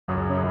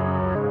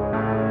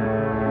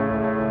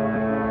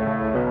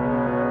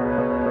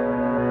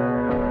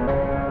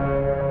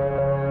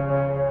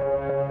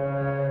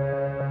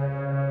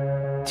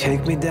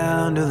Take me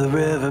down to the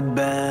river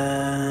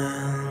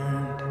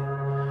bend,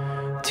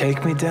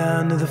 take me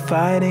down to the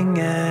fighting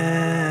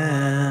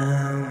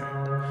end.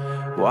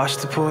 Wash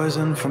the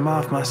poison from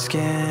off my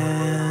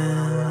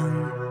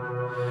skin,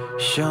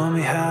 show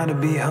me how to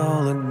be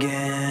whole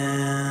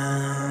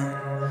again.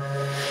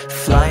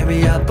 Fly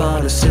me up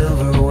on a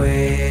silver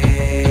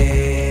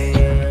wing,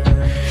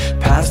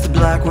 past the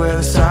black where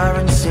the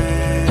sirens sing.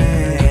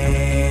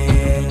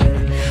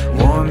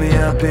 Warm me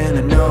up in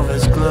a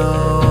nova's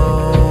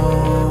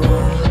glow,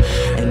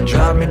 and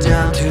drop me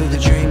down to the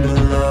dream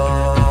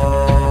below.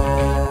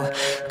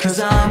 'Cause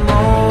I'm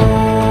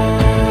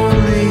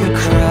only a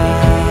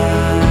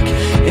crack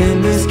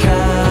in this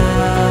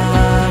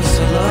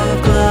castle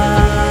of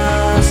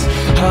glass.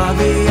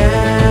 Hardly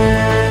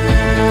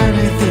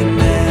anything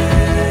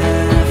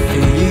there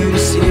for you to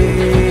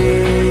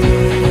see,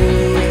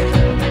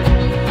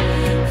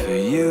 for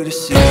you to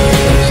see.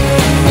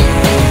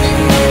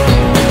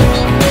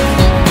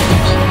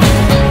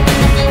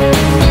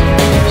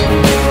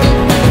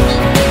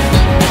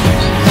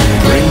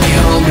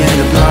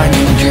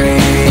 Blinding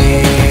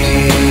dream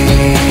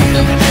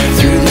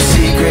through the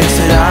secrets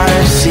that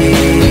I've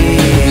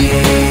seen.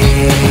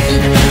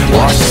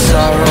 Wash the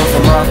sorrow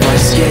from off my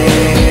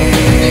skin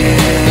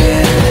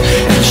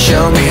and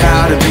show me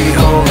how to be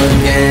whole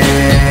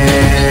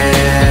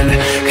again.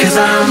 'Cause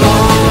I'm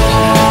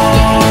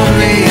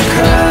only a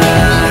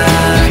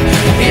crack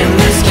in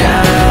this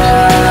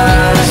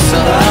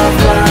castle of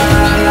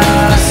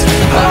glass.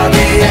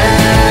 Hardly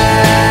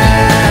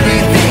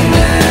anything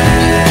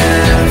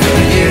there for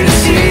you to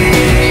see,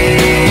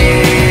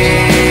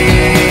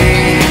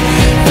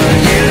 for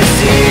you to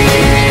see.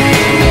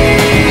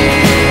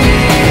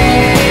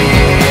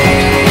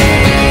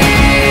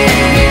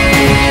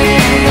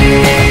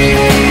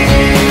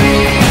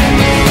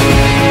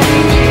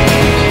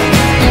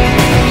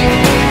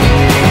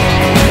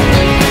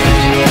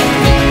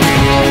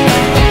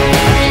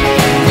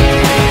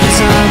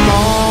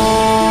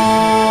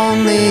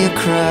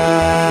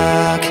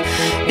 Crack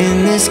in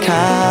this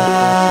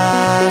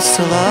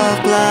castle of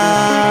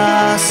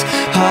glass.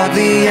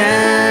 Hardly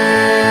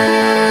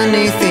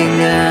anything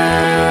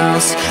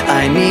else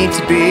I need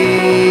to be.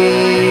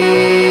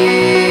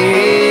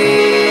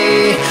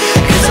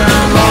 'Cause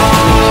I'm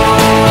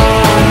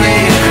only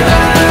a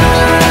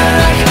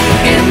crack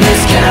in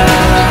this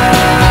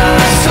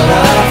castle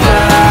of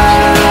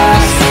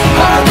glass.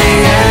 Hardly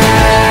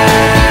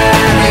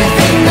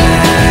anything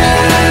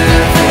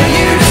there for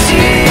you to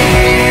see.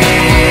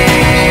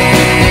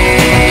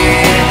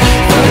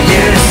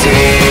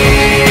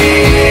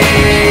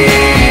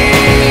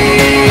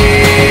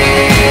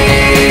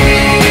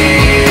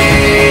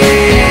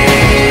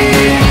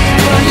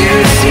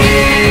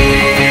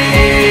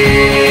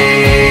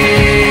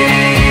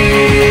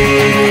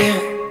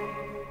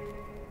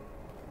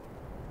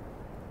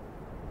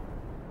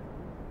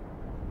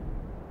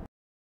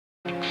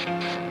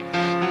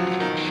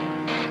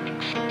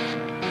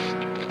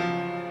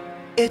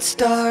 It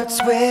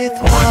starts with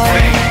one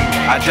thing,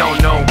 I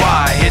don't know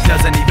why. It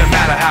doesn't even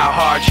matter how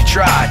hard you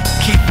try.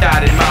 Keep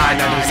that in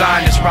mind. I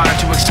designed this rhyme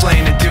to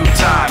explain in due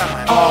time.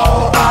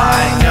 All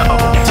I know,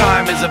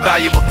 time is a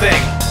valuable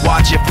thing.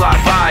 Watch it fly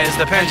by as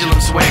the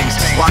pendulum swings.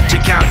 Watch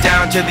it count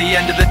down to the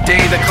end of the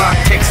day. The clock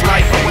takes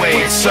life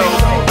away. It's so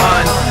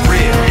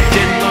unreal.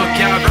 Didn't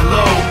look out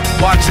below.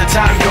 Watch the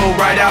time go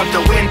right out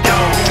the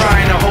window.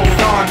 Trying to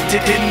hold on to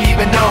didn't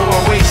even know I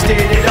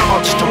wasted it all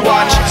just to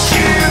watch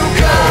you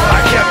go. I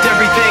kept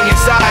everything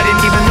inside, and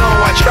even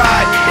though I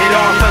tried, it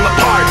all fell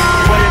apart.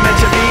 What it meant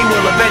to me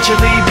will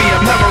eventually be a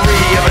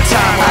memory of a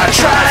time when I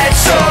tried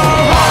so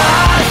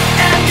hard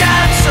and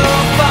got so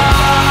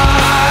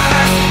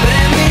far, but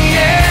in the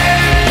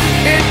end,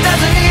 it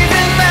doesn't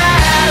even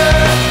matter.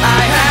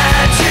 I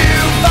had to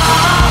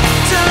fall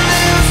to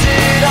lose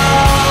it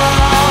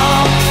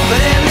all,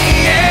 but in the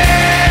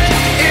end,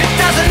 it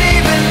doesn't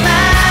even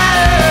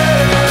matter.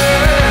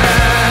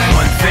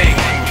 One thing,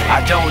 I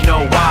don't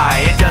know why.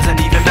 It doesn't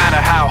even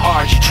matter how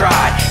hard you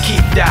try.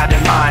 Keep that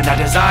in mind. I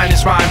designed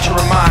this rhyme to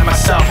remind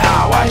myself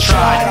how I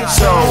tried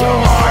so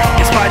hard.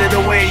 In spite of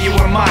the way you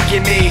were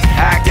mocking me,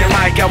 acting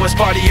like I was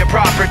part of your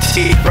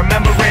property,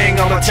 remembering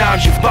all the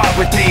times you fought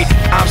with me,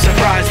 I'm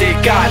surprised it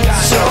got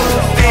so.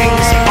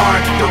 Things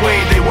aren't the way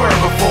they were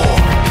before.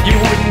 You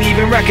wouldn't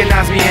even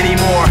recognize me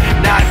anymore.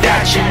 Not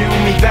that you knew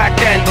me back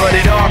then, but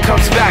it all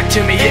comes back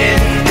to me in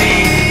the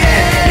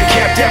end. You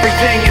kept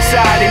everything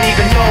inside, and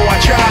even though I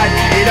tried,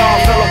 it all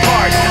fell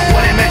apart.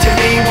 What it meant to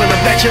me will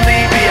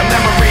eventually be a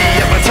memory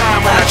of a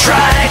time when I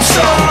tried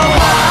so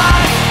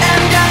hard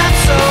and got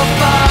so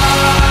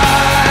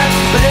far,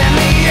 but in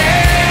the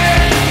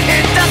end,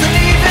 it doesn't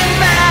even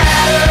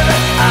matter.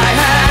 I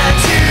had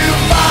to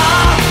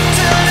fall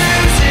to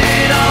lose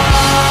it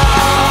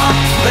all,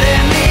 but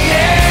in the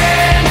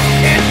end,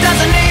 it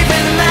doesn't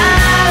even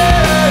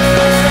matter.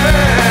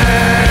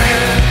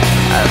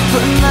 I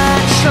put my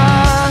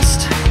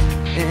trust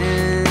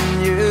in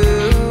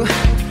you,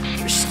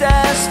 pushed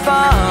as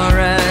far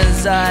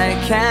as I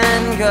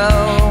can go.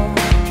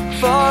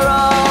 For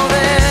all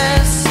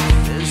this,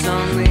 there's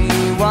only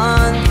one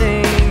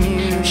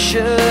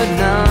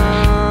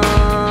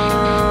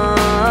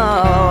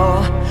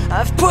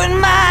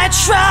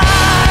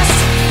trust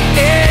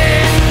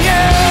in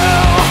you,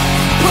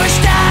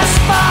 pushed as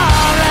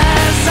far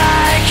as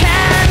I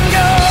can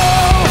go.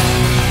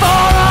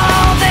 For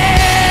all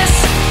this,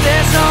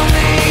 there's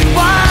only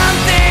one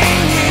thing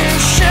you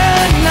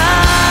should know.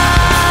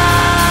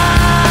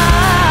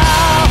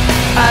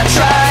 I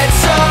tried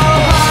so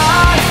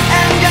hard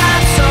and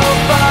got so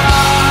far,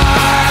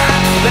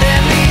 but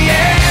in the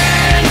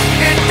end,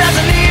 it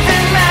doesn't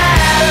even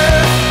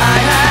matter. I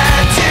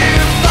had to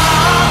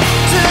fall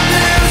to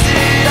lose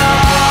it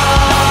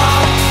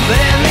all, but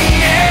in the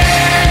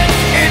end,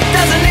 it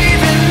doesn't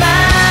even matter.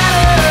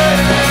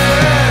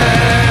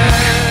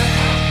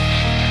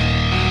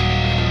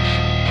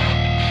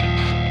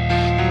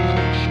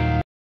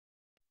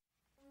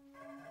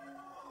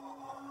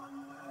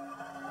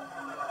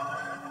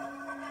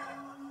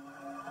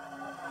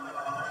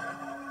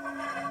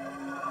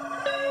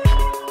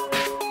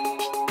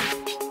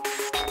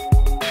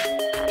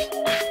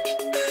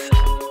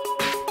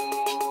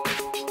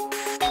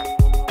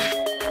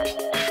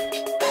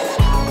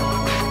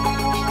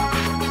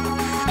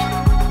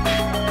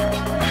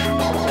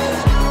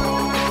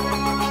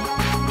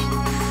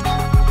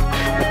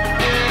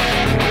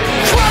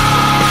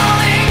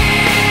 Crawling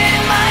in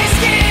my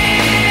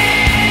skin,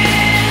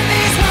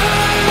 these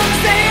wounds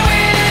they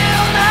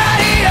will not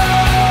heal.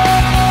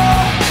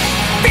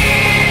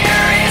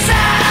 Fear is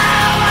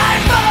how I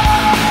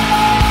fall,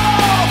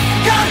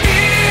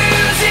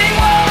 confusing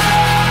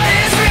what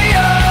is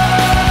real.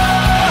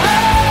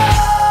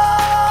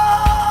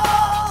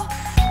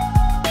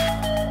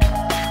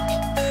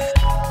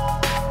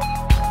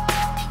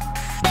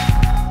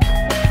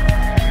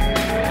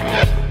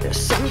 There's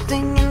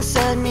something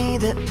inside me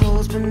that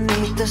pulls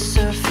beneath the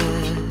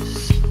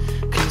surface,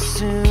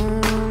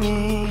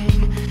 consuming,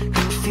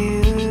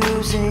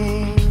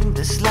 confusing.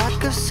 This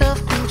lack of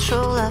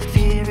self-control I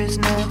fear is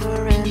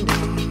never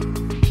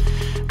ending,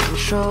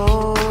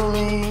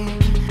 controlling.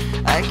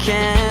 I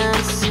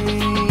can't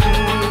seem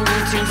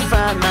to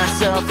find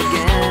myself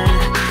again.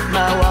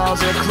 My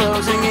walls are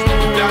closing in.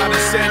 Not a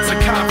sense of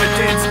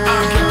confidence,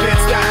 I'm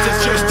convinced that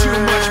there's just too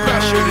much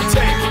pressure to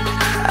take.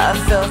 I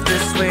felt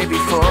this way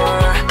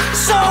before,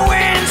 so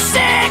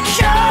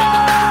insecure.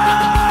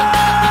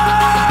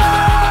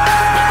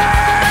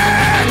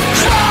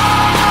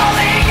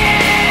 Crawling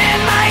in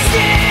my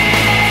skin,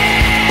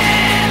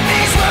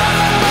 these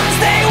wounds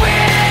they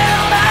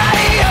will not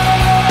heal.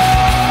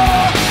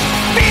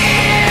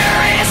 Fear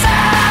is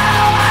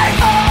how I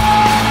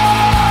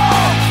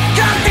fall,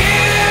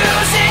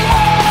 confusing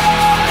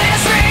what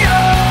is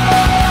real.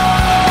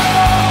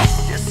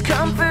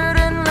 Discomfort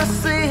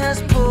endlessly has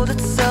pulled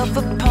itself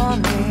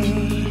upon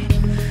me,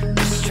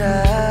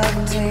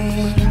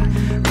 distracting,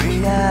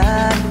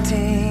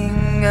 reacting.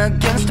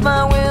 Against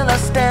my will I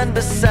stand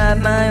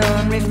beside my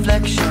own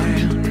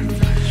reflection.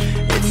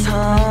 It's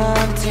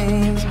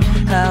haunting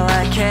how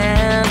I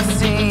can't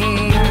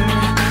seem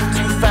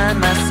to find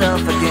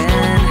myself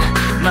again.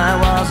 My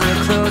walls are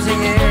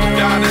closing in.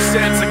 Not a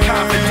sense of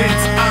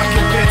confidence, I'm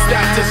convinced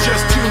that there's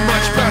just too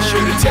much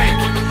pressure to take.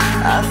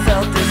 I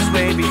felt this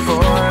way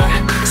before,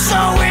 so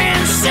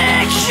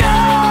insecure.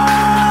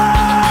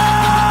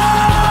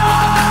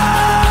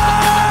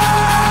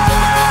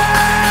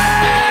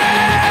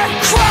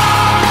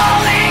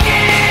 Crawling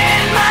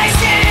in my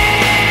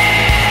skin,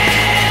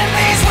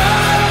 these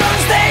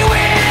wounds they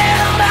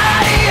will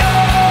not heal.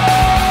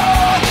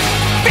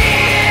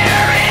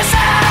 Fear is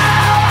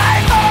how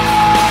I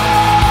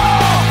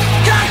fall,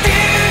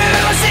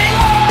 confusing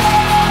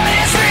what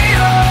is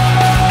real.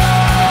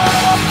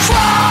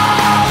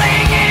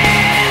 Crawling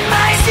in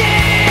my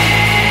skin,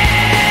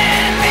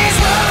 these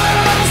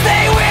wounds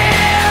they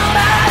will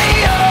not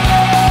heal.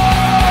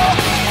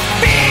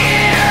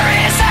 Fear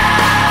is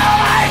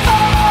how I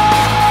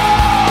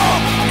fall,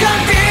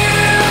 confusing what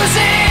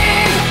is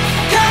real.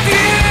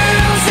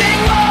 Confusing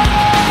what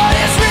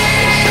is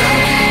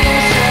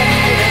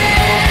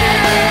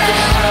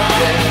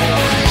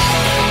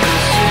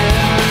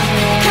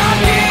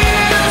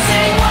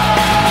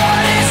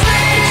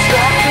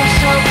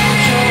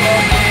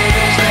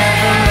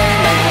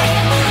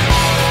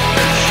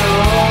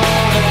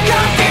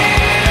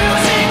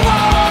confusing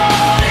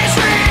what is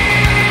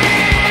real.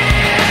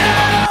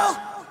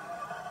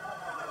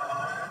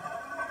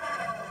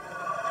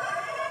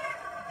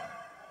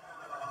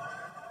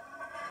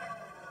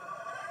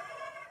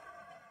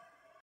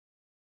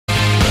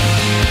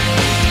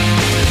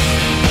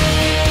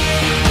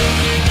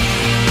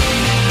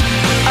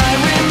 I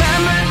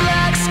remember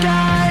black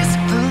skies,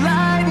 the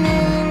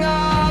lightning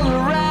all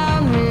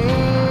around me.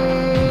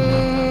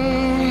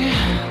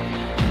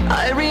 I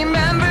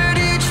remembered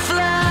each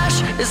flash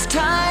as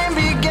time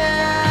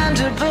began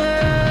to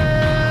blur,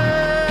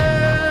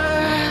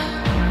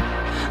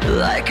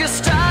 like a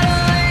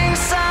startling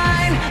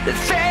sign that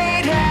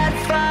fate had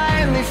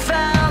finally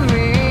found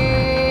me.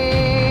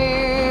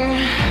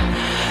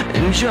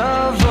 And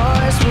your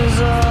voice was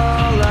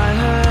all I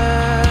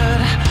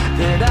heard,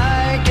 that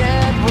I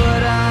get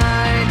what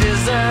I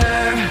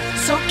deserve.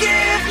 So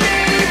give me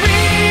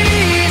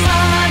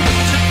reason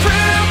to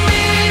prove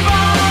me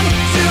wrong,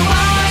 to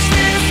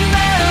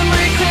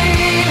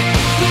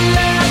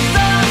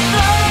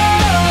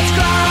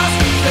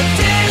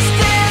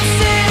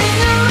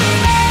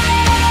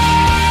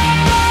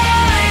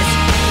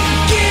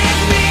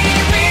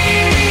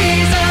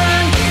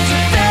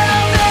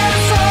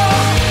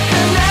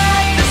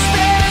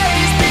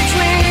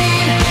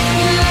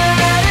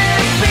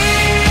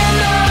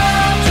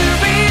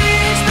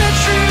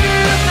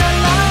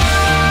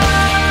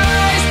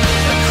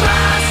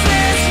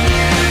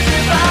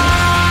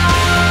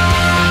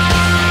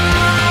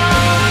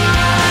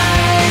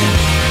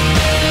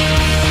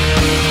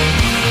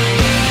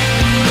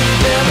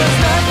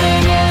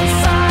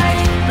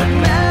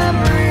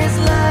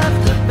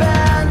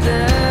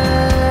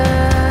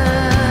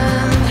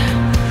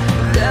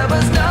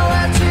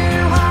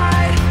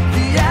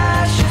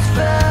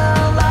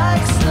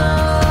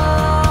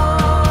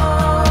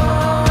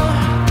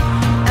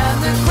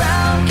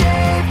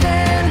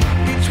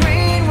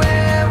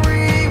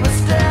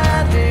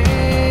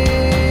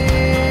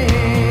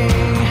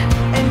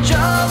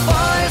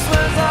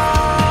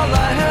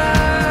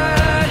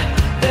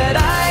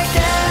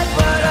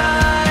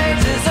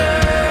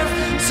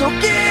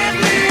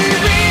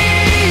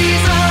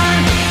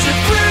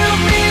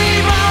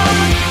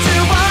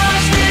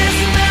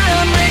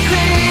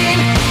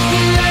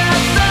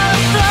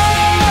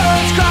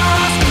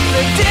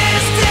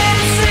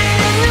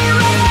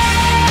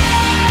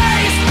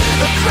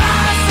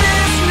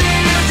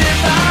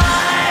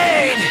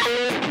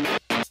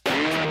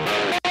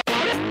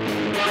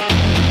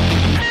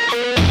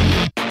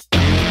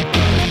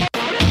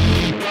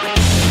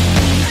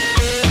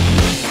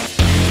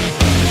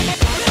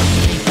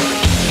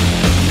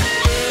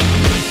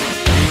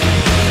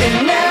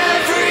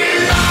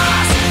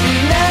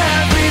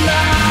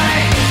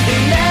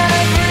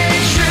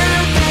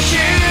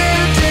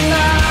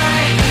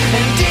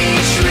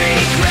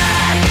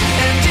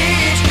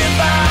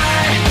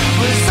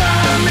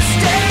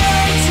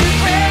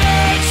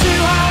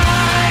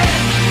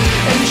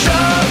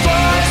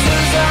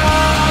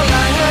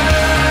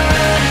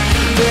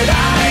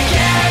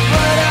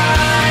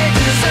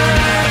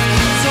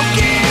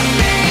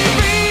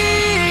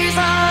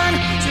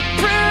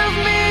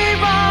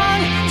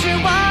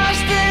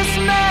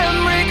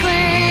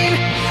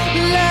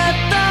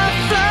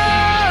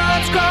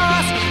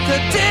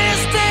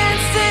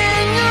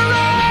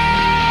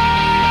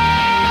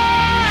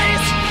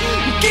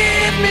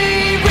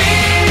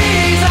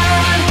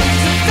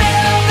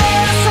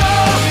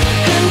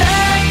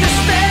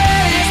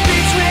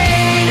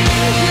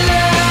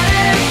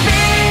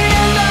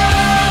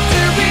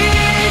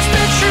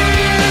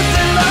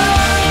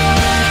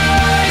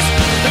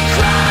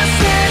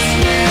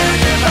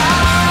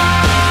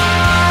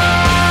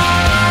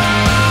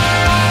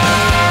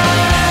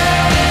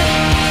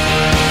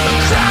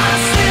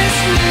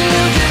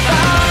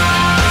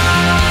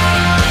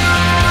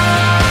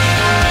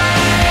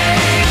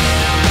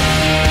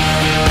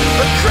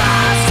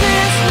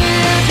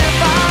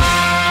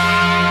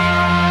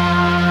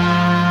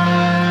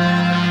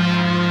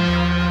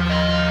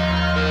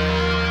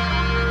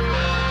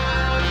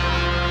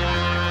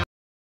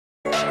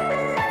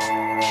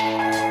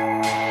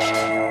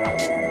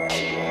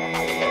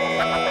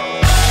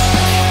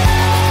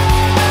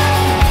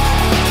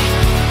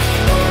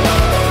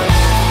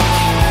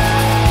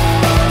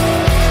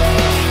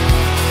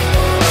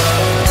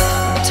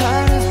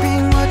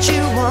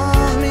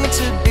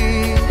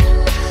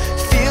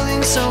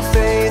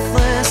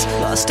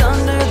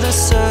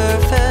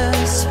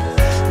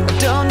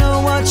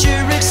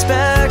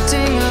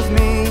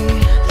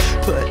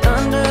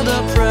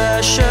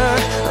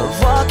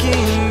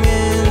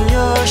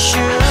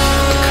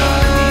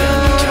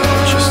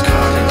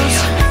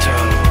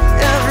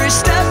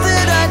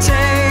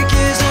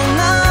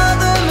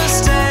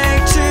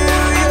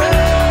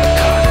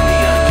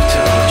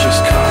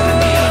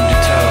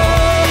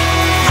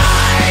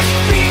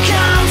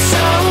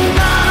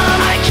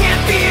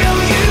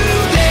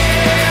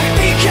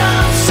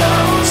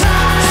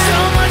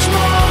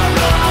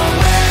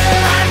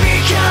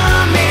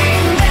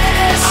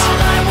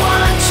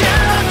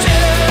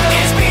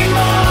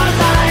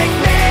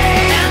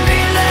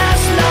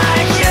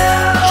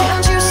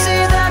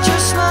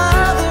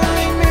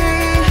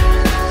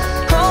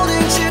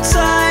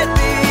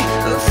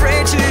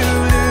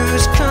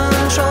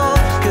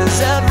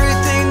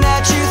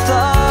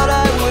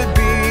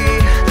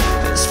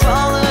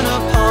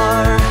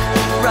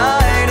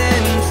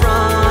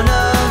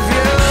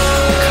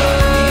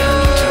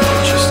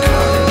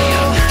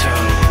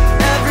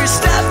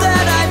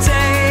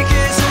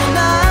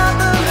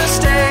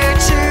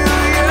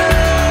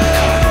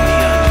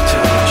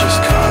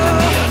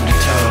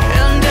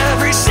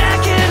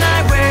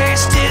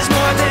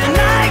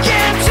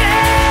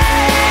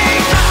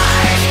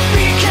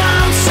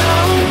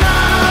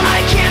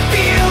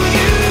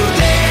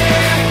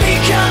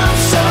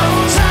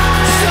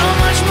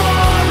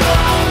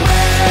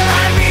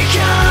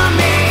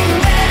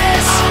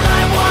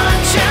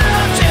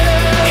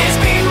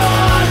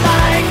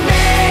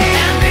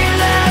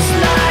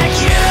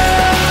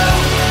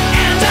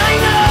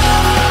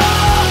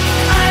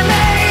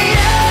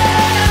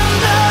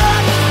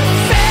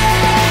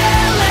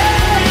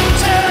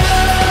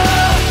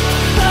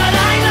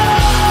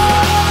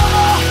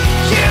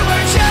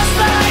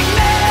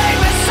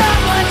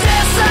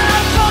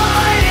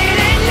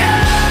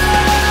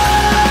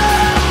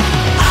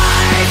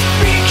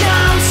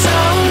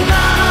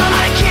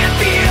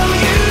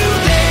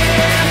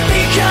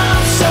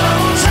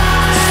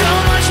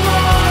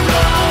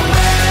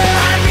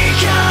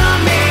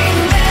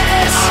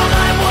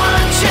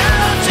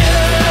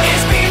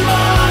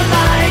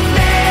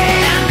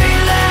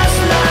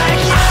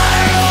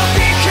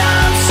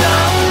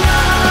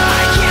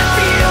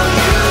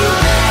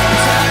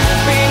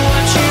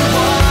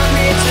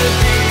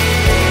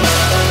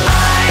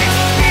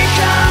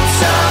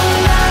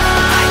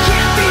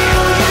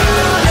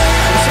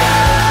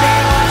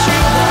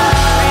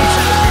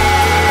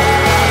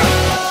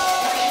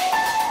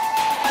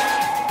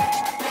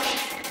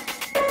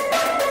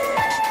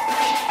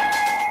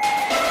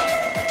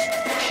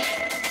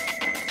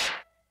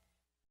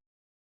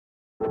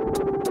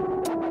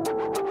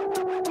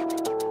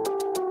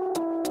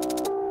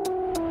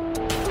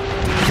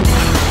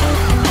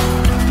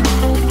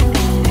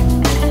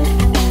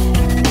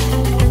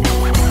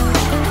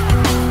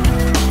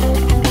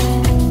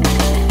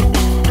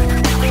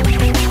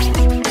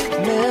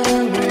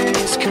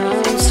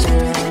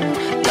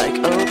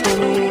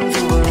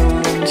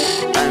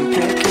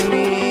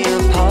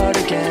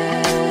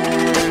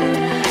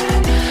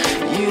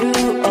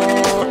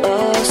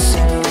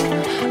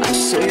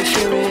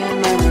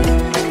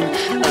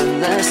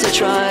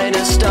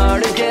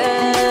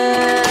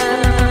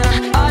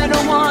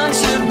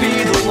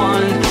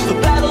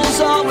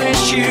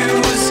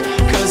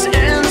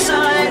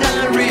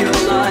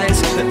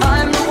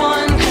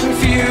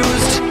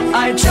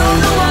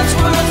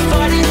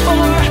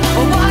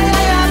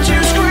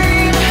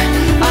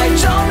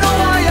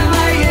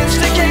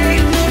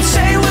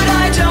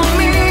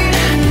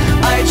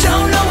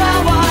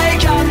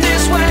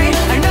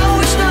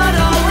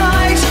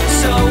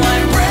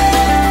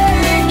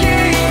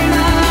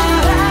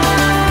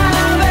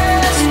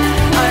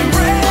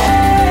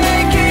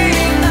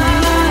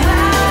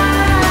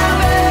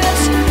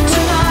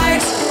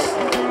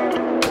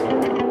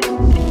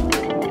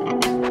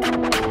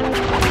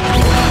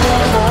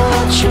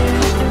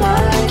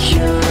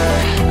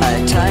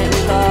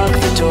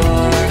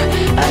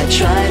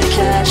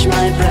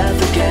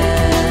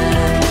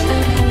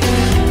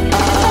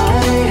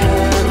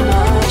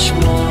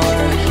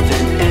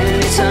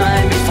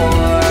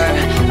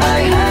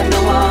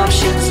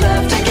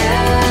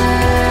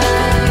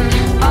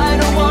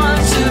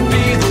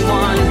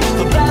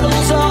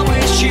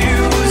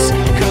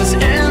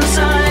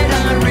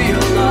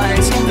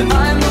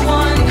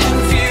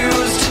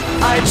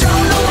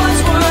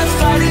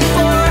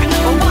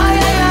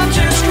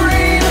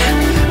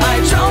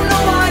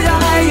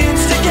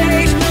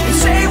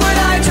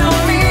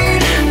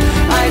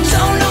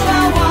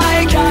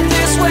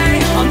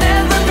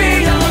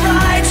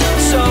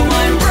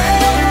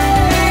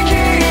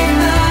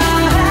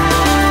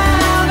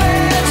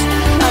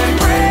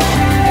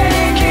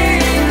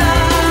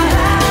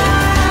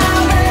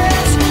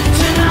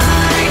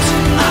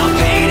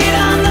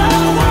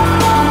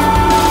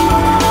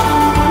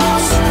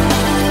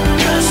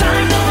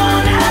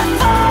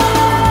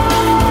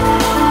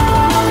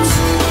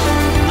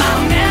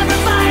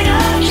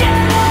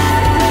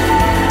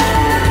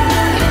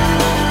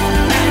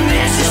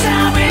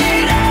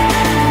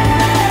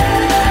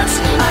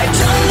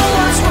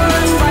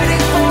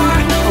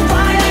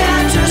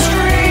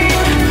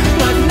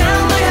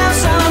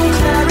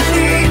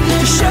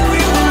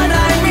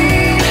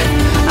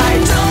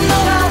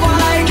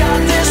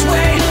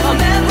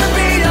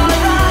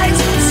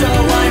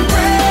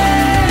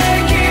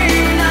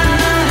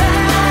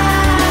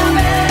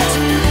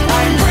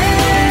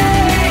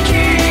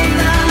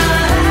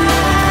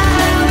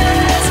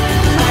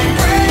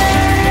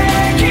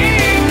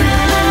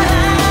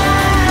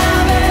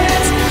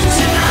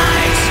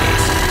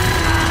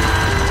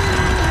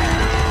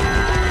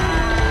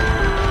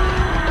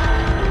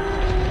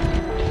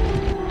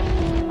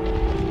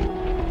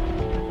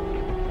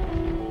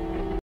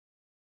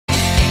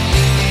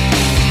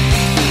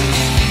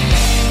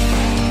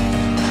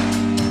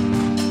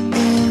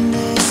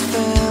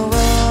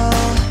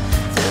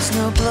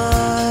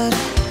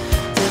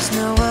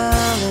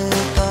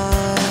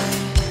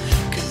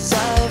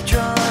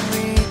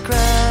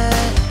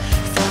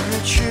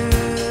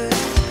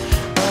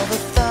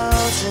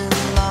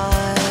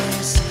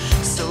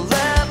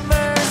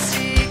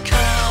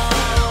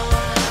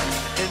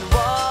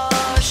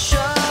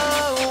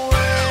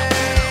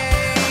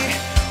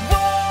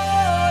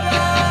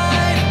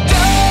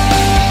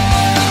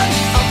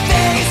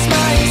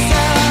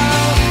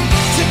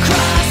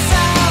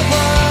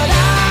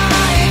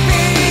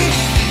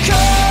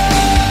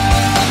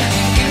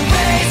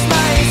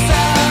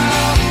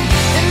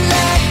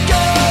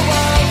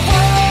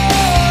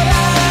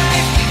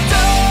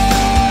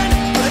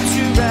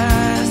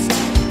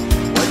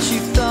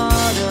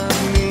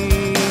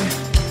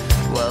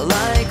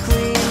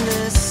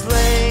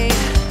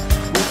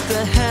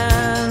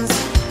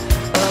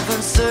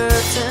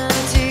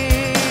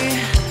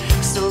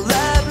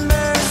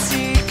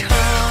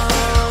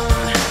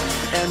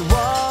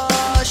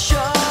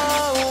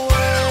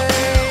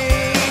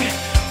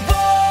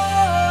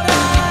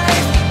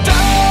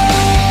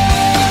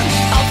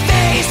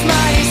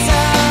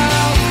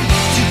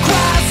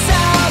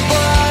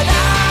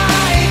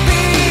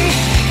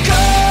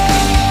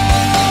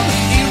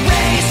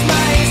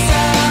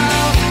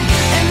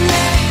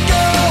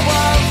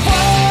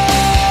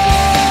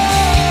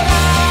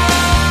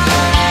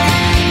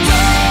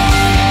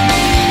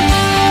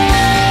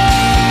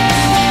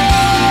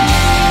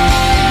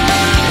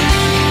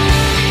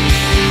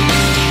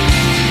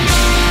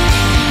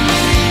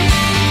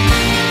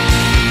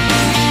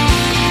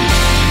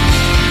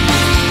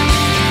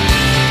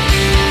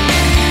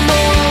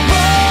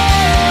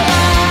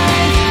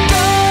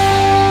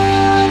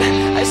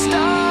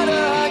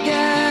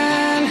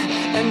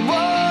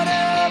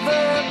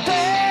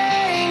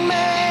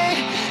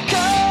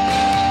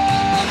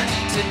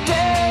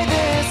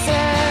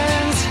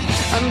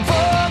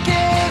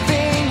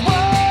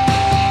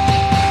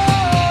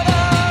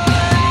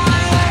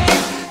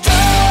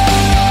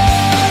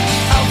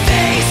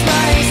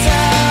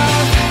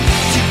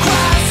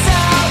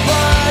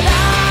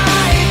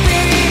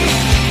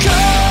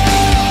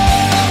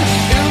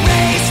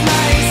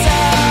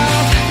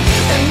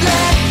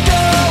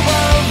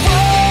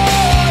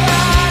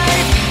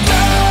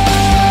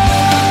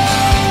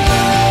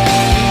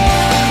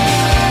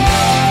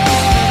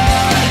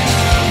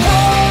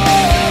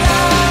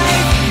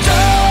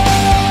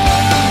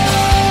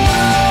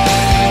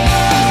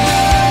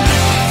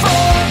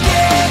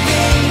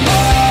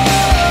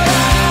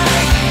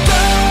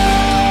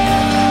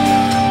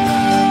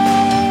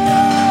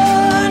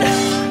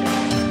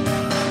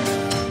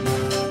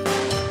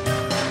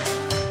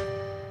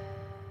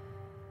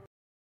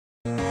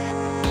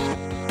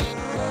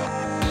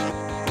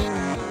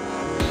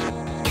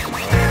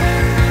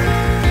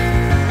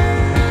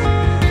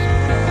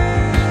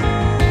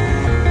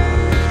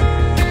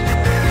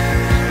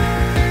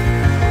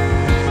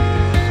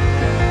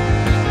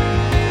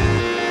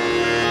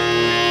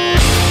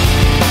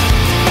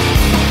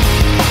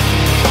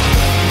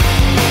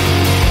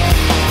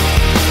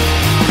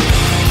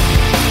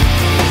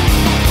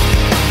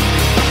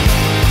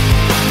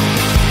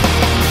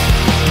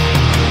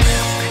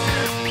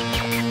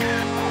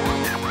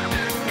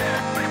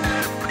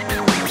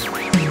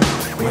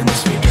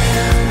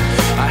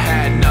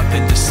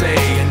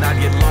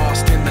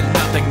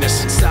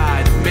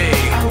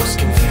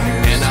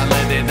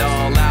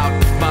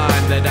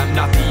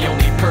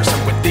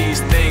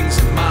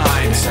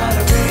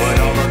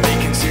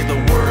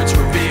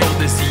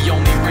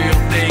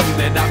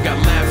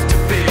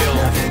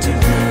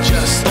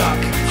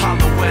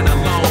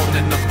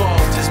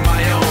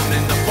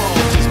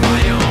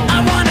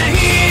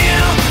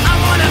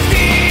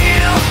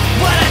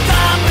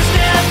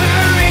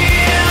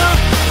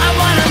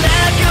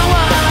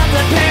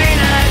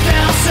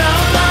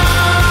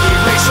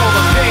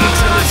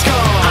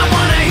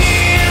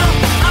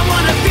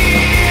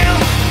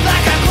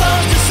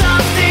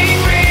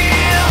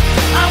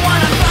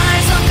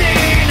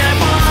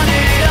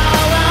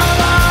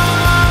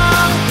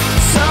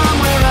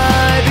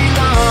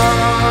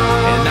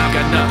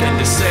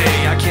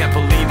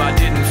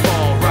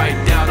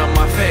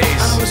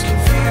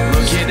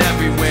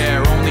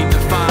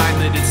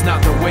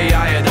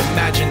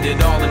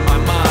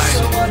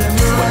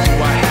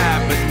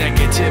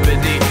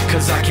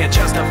Cause I can't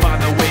justify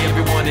the way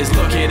everyone is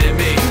looking at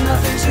me.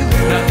 Nothing to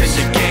lose, nothing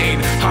to gain.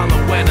 Hollow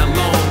and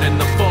alone,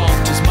 and the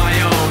fault is my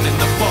own, and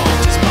the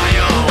fault is my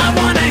own. I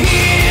wanna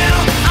heal,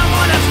 I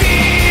wanna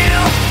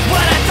feel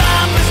what I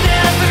thought was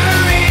never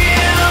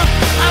real.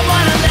 I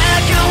wanna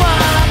let go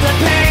of the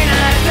pain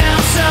I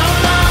felt so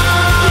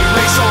long.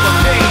 Erase all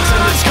the pain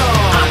till it's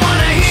gone. I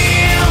wanna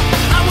heal,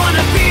 I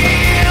wanna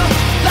feel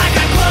like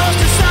I'm close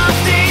to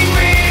something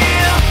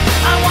real.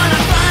 I wanna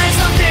find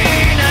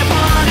something I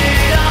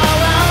wanted all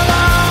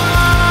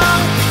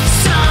along.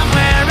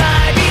 Somewhere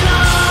I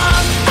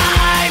belong.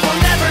 I will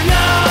never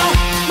know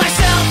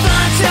myself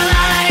until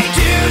I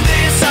do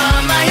this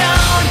on my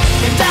own.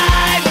 And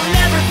I will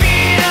never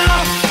feel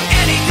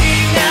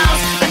anything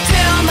else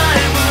until my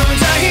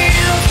wounds are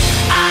healed.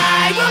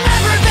 I will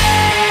never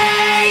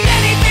fade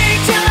anything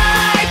till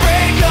I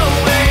break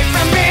away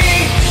from me.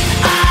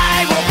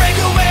 I will break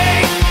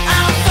away,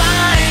 I'll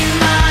find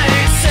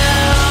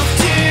myself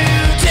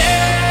today.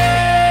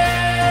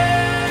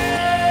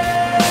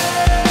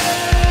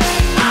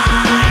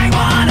 I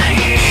wanna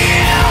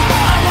heal,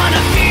 I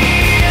wanna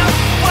feel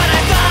what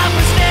I thought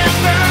was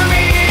never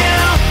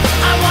real.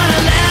 I wanna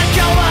let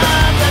go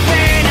of the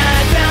pain I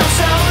felt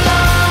so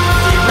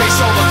long. Erase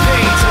all the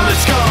pain till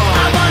it's gone.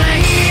 I wanna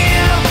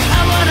heal,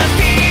 I wanna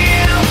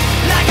feel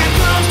like I'm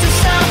close to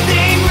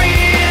something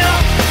real.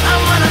 I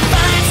wanna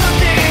find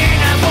something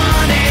I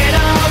wanted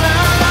all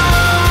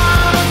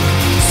along.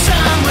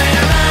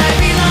 Somewhere I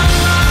belong.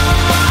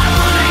 I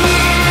wanna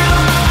heal,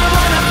 I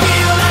wanna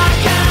feel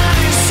like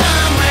I'm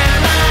somewhere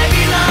I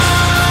belong.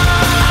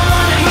 I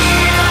wanna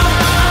heal,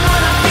 I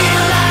wanna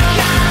feel like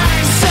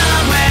I'm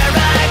somewhere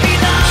I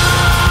belong.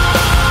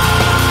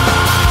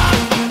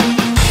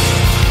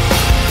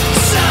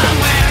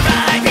 Somewhere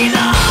I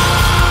belong.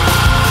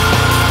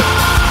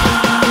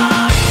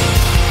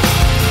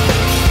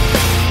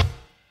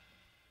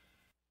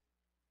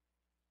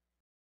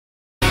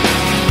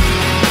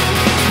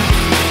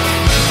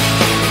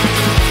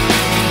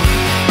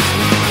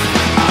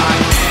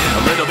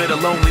 A little bit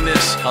of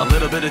loneliness, a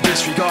little bit of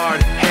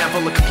disregard,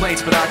 handful of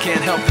complaints, but I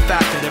can't help the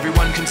fact that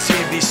everyone can see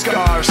these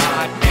scars.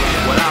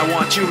 What I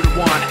want you to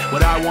want,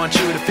 what I want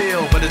you to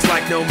feel, but it's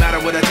like no matter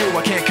what I do,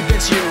 I can't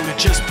convince you to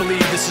just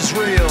believe this is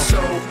real. So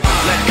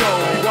let go,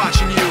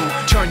 watching you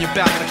turn your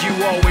back like you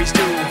always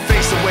do,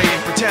 face away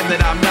and pretend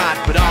that I'm not,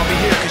 but I'll be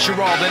here cause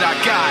you're all that I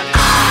got.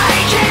 I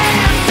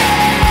can't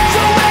feel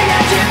the way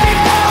I did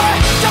before.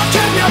 Don't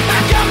turn your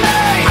back on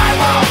me. I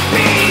won't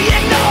be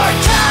ignored.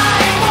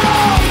 Time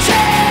won't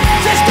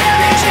change this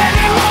damage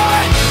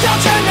anymore.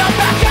 Don't turn your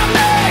back on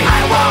me.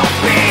 I won't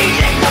be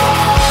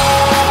ignored.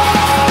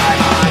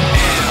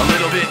 A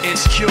little bit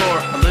insecure,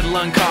 a little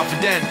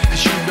unconfident,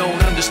 cause you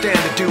don't understand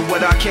to do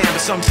what I can,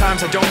 but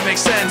sometimes I don't make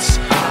sense.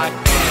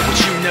 What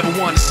you never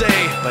want to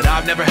say, but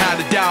I've never had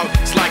a doubt.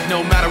 It's like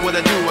no matter what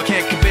I do, I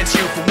can't convince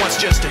you for once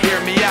just to hear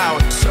me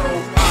out. So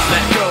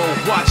let go,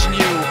 watching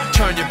you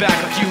turn your back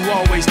like you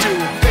always do,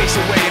 face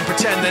away and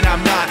pretend that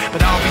I'm not,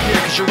 but I'll be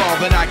here cause you're all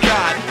that I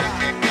got.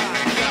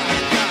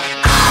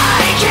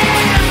 I can't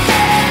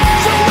feel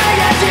the way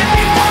I did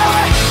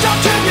before. Don't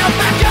turn your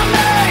back on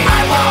me.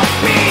 I won't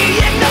be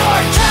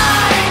ignored.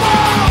 Time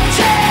won't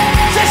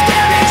change this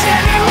damage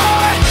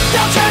anymore.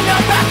 Don't turn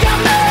your back on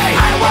me.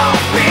 I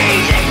won't be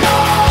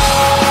ignored.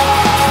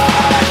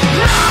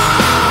 No,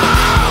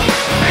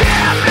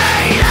 hear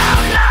me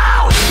out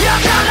now.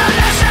 You're gonna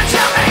listen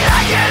to me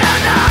like it or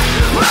not.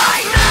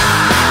 Right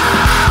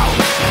now,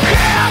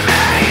 hear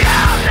me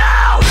out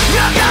now.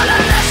 You're gonna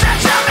listen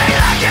to me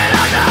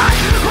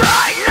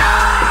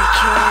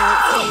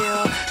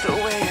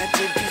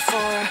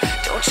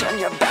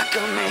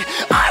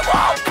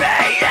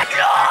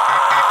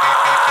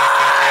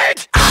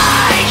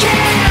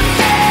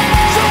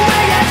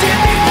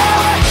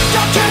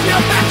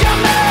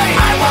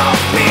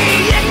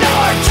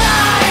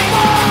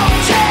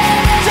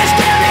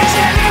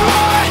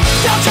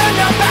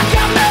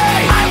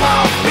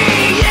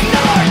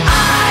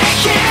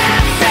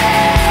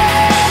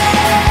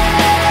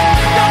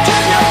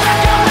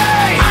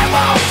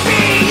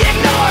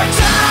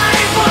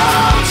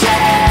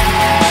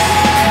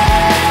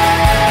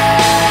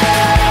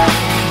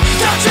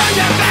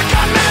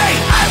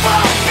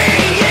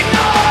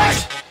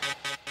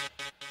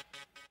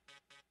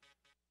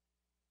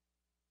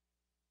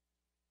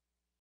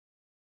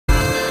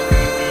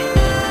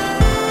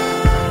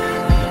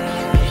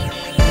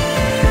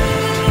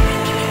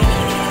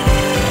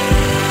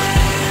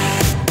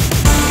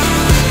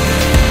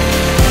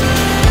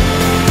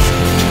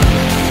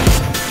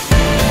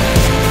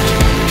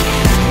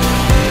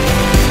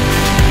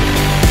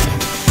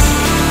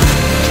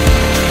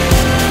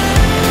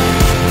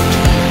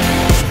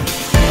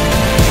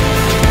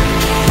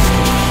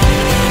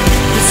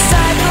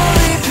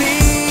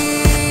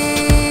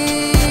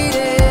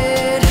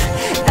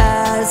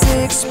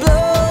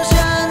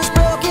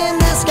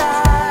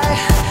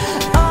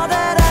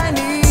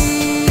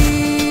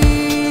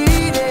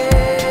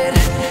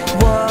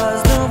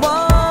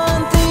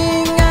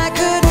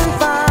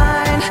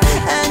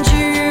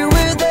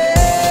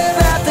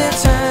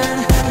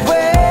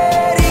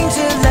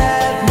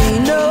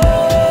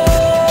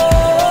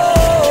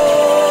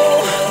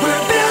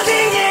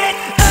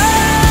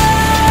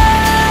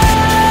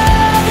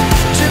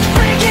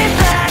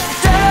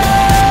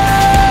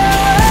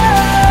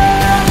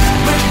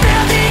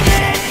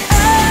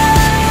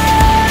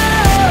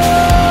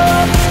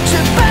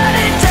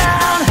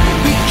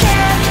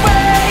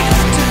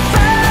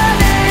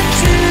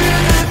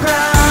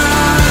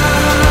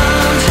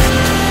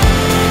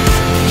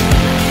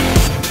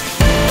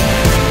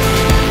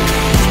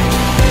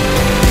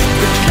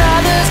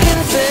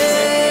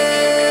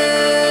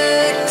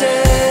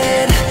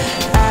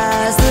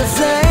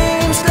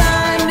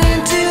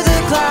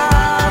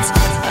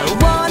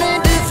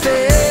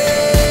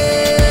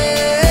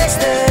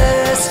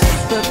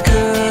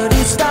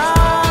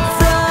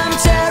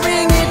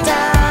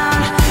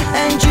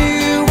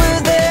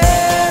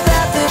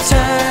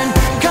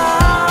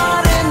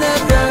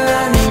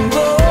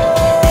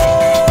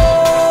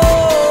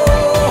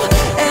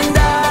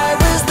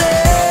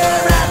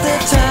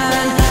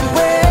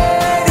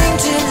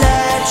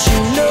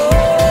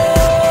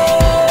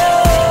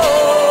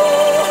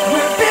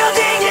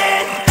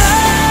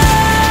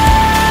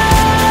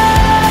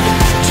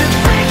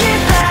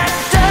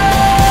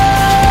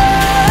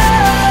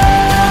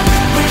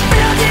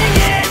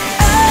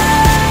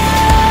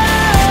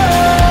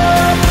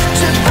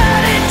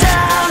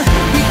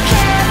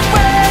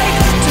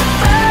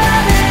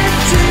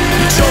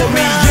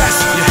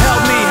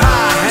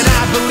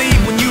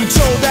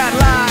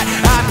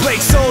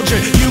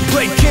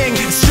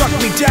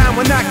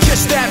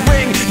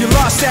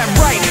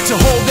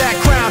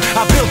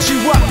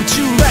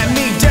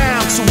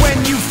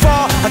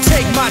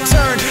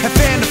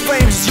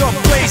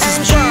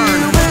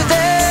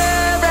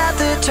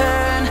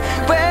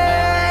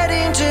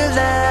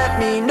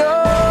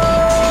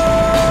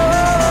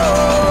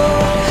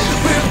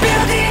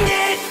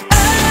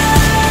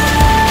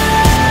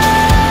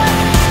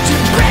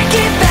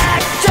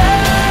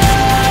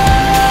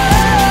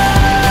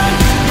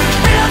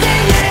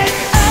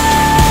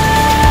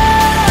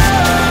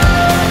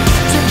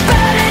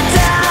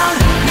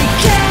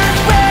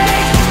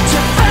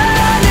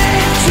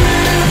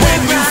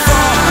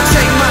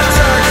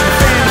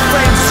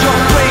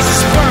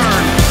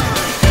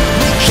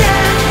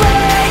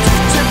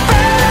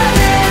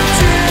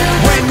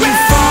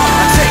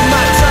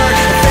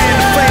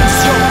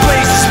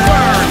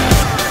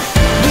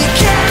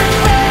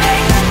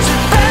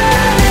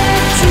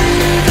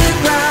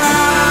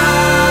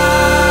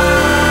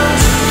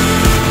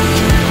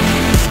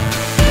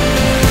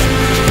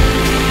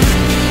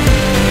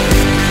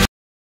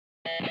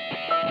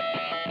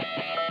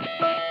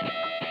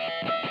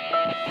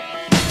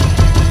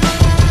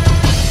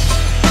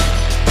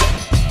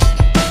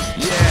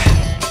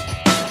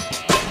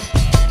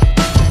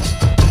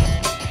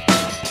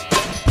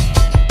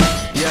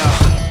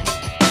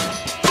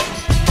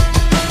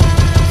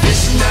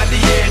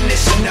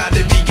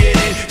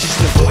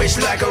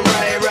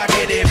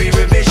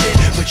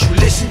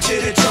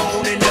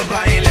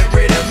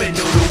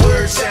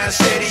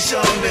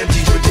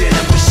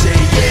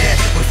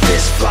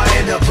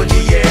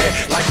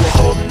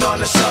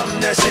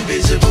that's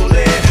invisible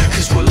there.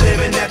 Cause we're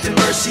living at the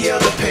mercy of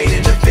the pain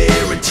and the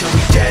fear. Until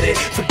we get it,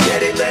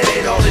 forget it, let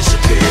it all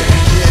disappear.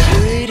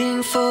 Yeah.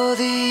 Waiting for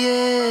the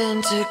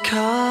end to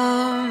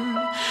come,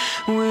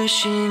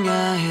 wishing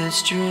I had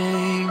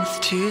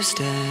strength to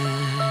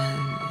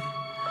stand.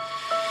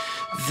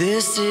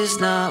 This is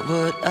not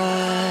what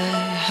I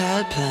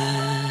had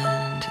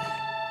planned.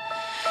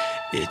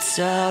 It's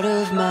out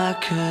of my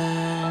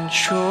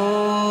control.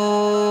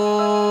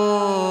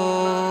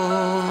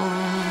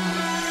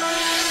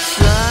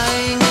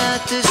 Flying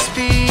at the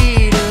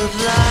speed of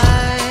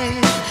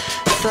light,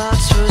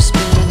 thoughts were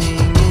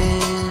spinning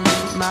in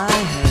my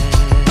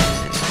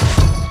head.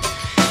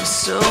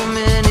 So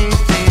many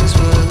things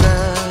were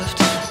left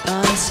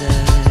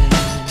unsaid.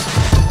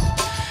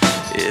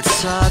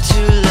 It's hard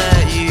to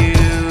let you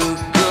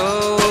go.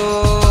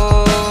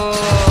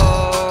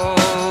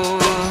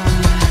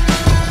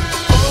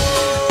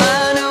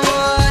 I know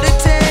what it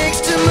takes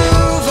to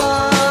move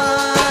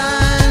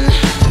on.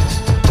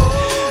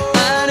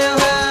 I know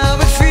how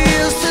it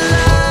feels to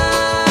lie.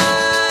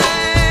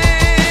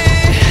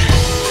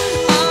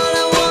 All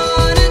I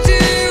wanna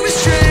do is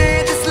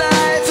trade this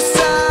life for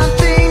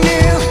something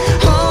new,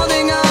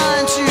 holding on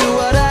to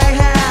what I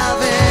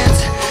haven't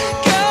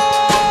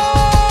got.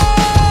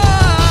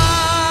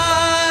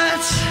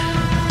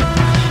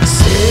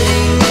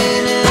 Sitting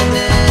in an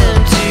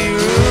empty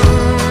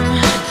room,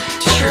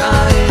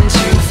 trying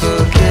to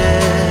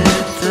forget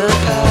the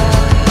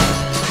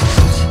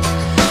past.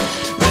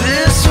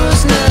 This was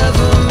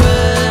never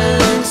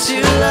meant to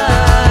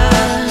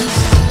last.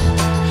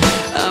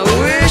 I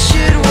wish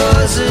it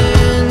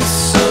wasn't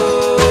so.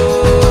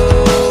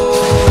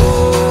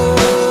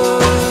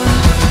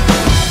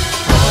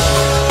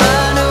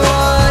 I know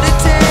what it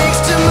takes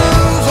to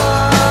move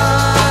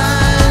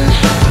on.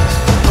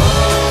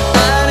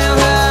 I know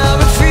how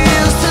it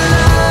feels to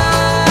lie.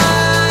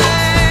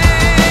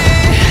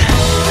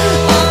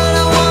 All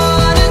I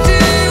wanna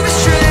do is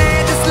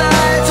trade this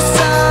life for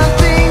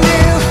something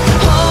new,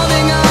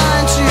 holding on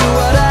to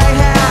what I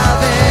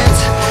haven't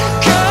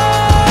got.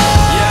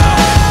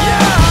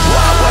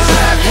 What was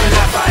left when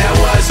that fire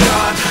was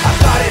gone? I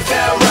thought it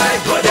felt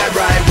right, but that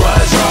right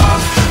was wrong.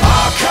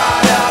 All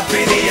caught up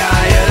in the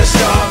eye of the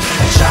storm,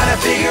 and trying to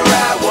figure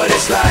out what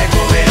it's like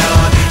moving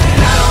on. And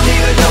I don't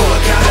even know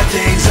what kind of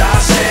things I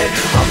said.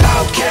 My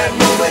mouth kept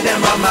moving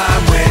and my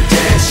mind went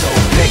dead. So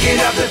picking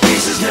up the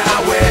pieces now,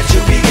 where to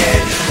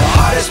begin? The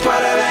hardest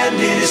part of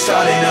ending is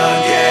starting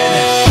again.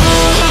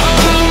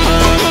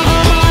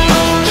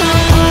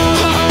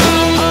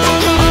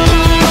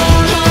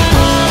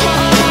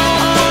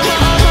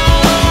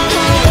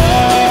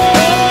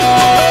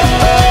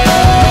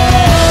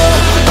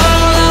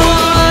 All I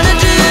wanna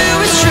do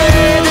is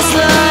trade this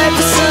life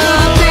for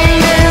something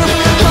new,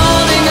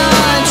 holding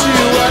on to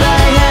what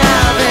I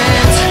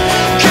haven't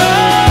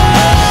got.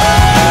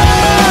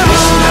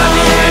 This is not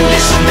the end,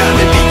 this is not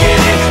the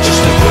beginning.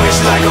 Just a voice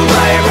like a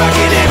riot,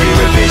 rocking every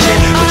revision.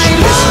 But you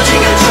listen to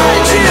your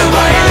tones in the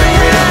riot and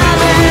rhythm.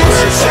 The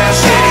words sound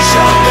steady,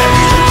 some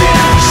memories within.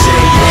 We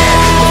say yeah,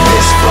 with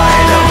fists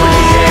flying up in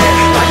the air,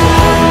 like we're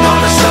holding on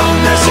to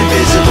something that's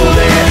invisible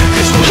there.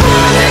 Cause we're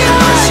living at the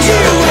mercy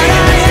of the pain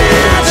and the fear.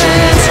 Until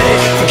we get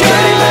it,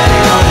 forget it, let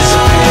it all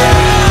disappear.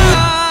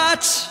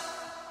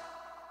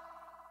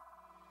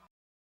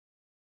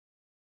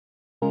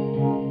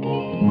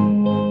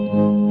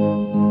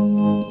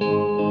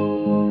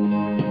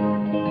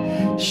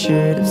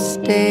 Should have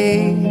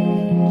stayed,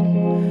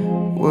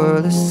 were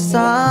the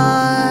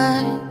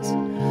signs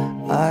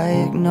I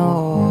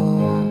ignored.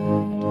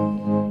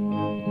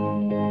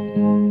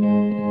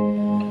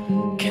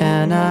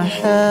 Can I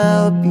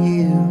help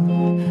you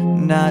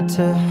not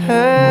to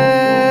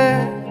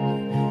hurt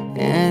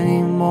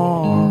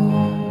anymore?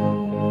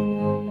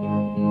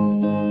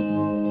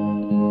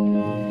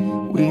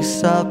 We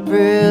saw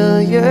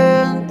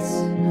brilliance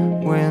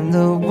when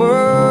the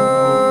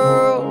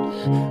world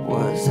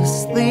was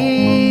asleep.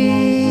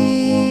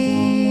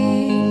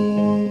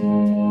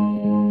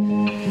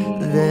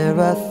 There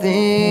are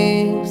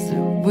things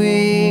that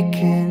we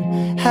can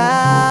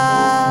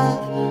have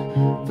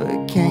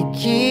but can't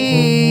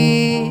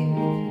keep.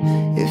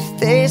 If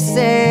they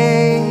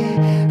say,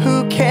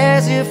 who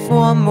cares if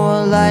one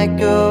more light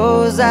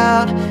goes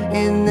out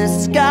in the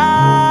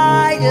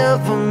sky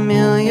of a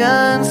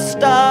million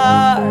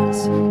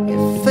stars? It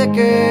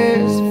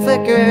flickers,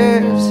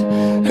 flickers.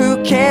 Who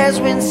cares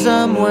when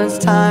someone's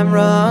time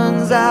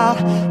runs out?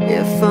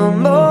 If a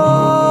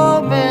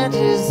moment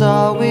is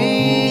all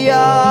we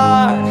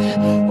are,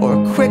 or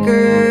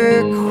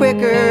quicker,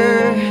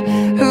 quicker.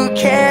 Who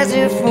cares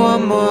if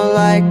one more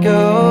light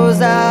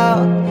goes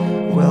out?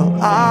 Well,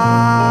 I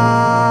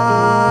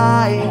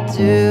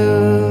do.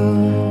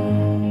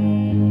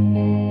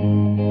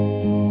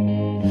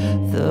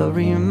 The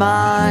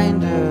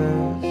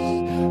reminders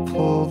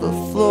pull the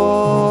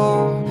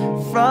floor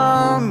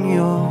from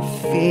your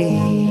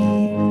feet.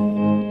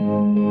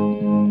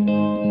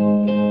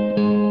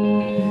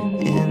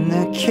 In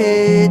the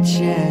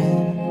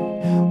kitchen,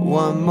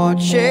 one more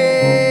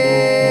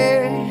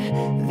chair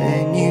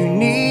than you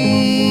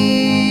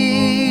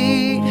need.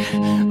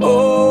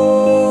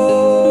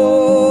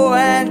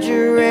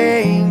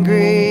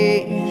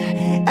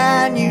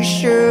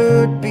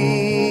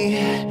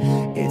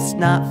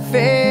 not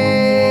fair.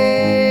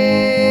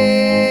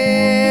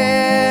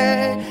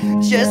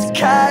 Just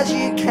 'cause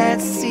you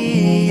can't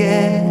see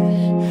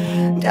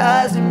it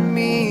doesn't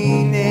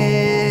mean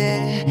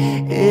it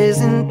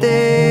isn't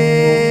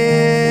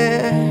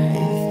there.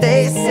 If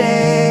they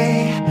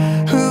say,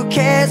 who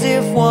cares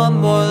if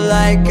one more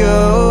light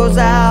goes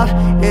out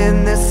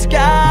in the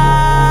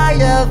sky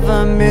of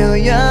a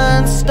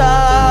million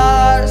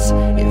stars?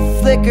 It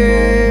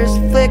flickers,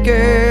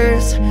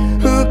 flickers.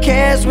 Who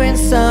cares when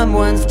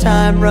someone's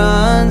time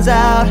runs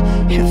out?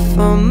 If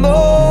a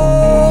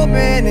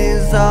moment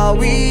is all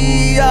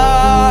we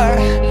are,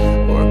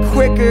 or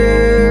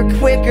quicker,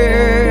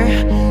 quicker.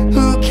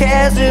 Who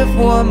cares if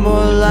one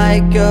more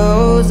light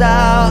goes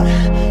out?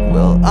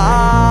 Well,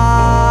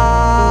 I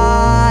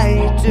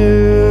do.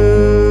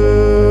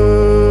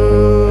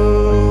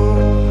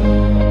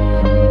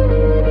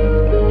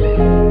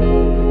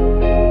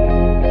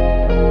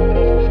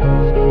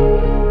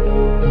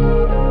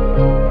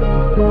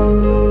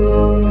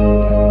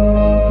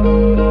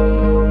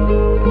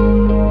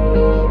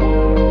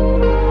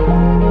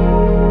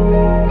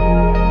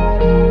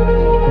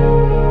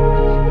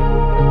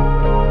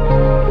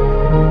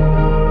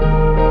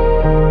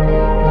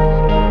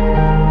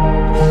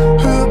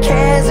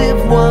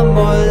 One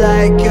more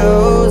light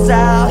goes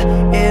out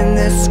in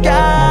the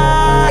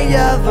sky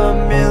of a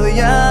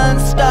million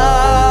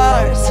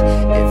stars.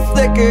 It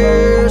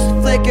flickers,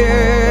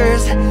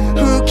 flickers.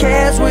 Who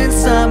cares when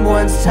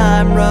someone's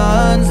time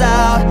runs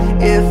out?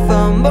 If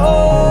a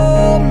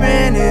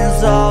moment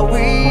is all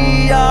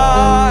we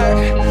are,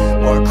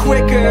 or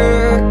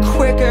quicker,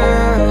 quicker.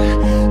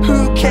 Who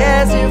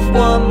cares if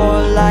one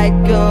more light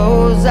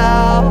goes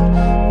out?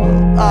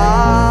 Well, I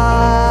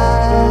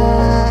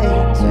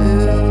do.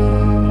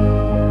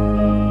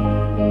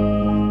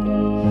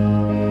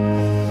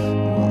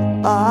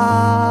 I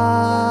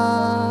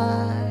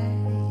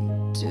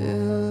do.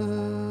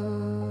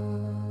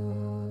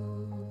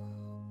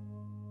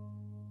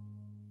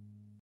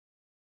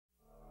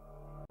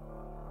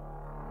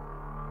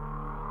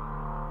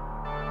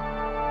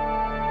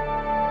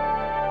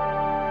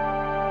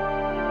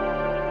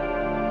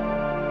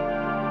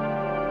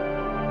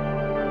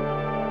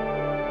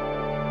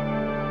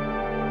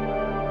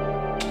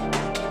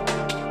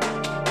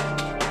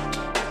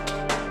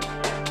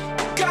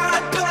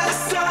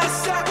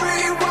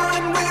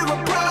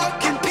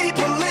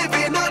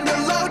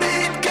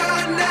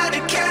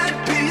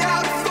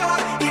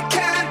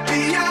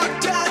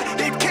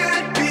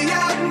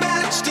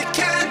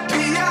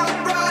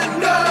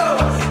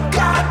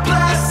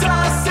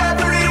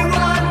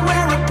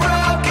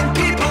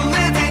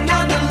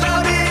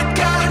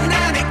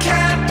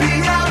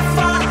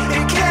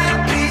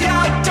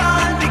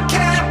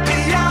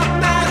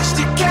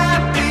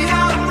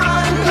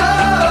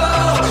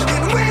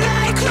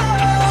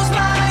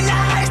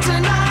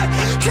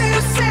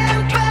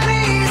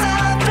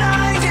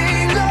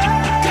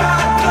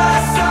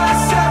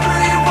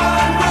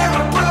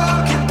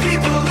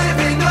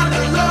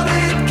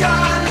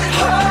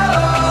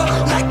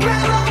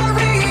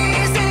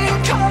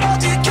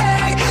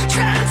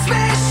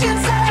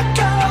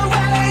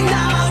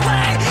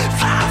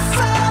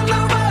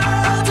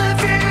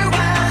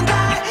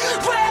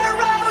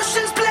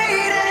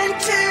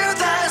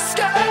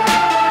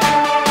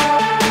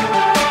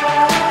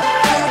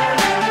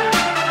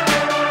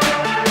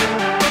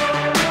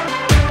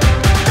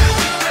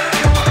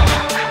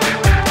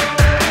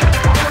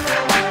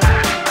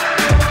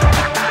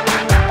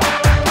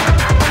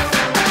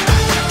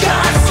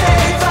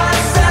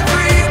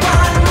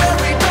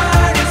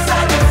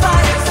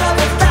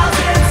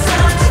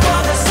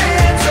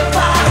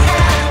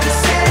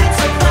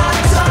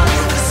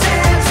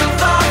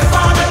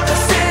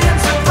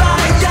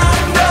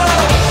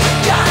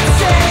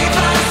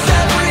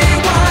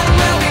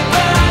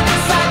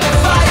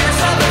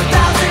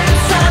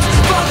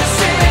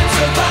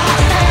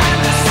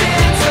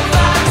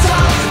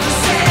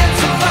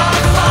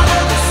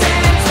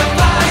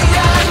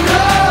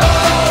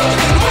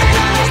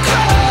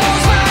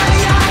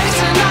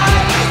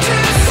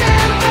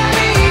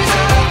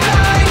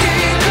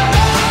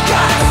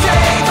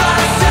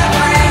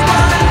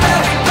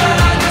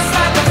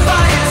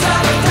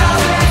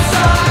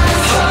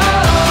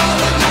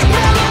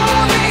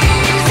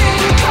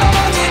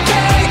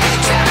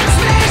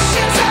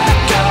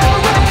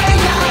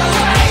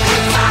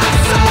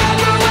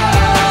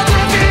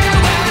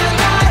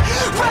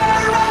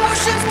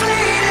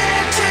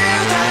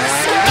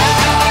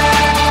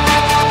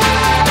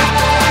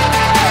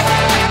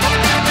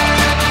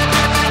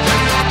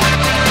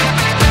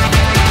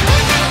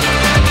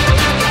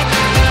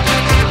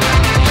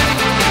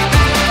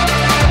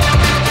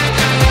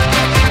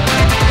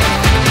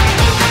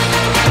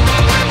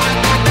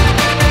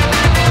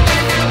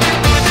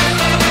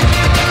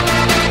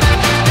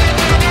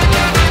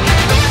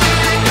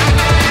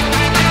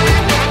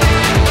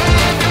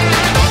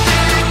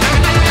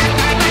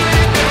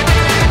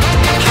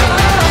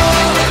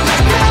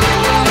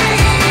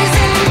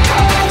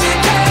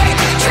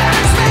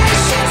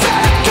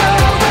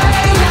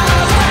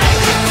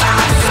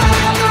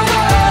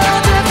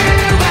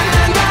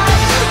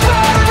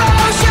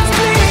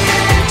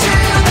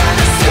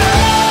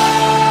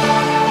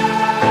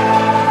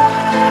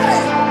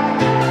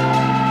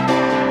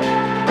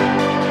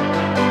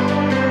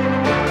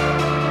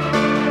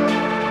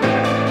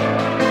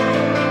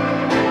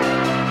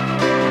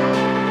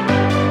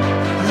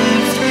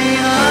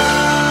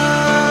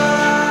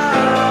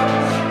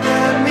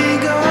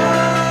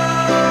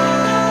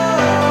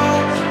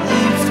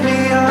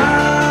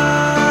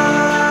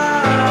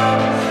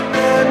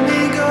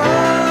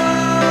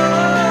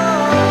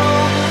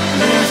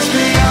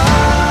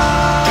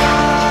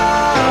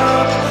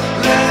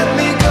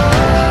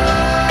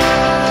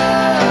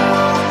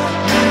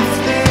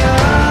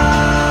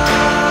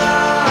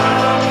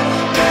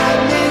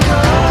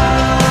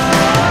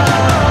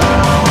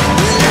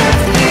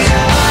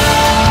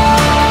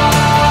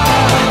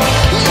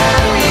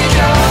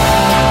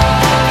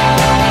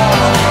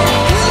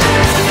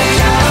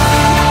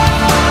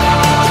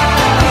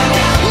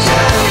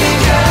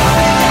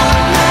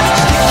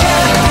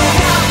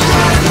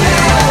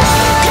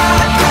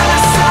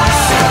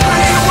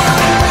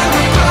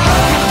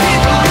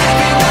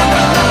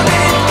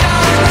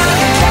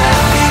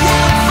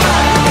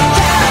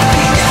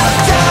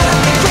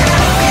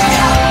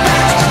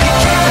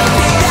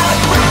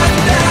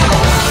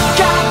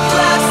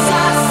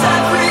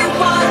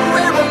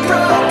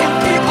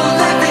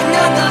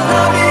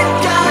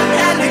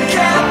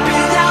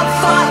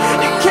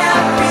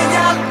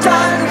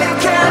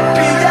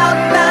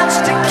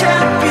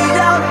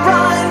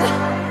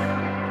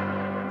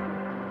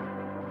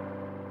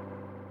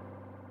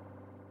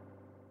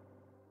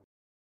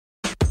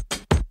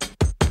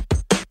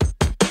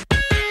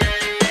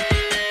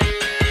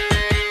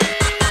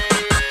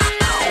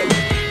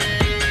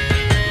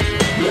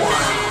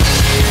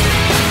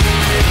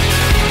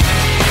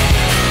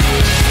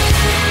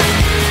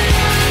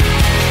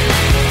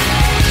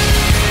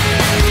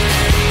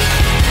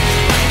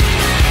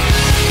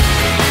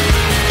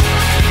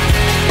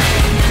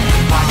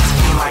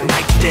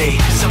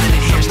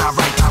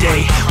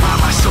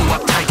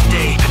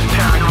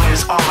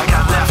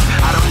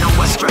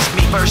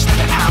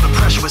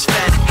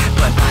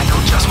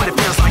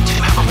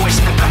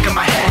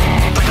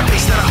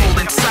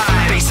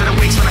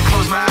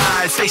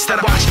 face that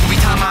I watch every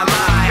time I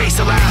lie. Face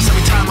that laughs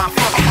every time I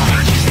fall.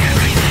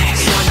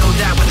 So I know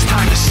that when it's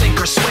time to sink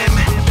or swim,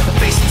 the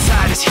face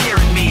inside is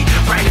hearing me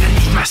right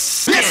underneath my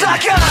skin. It's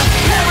like a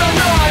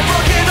paranoid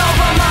looking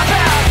over my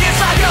back.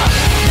 It's like a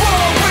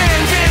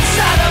whirlwind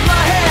inside of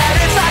my head.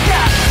 It's like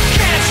I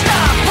can't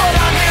stop what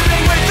I'm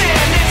hearing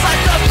within. It's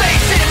like the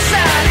face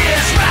inside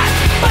is right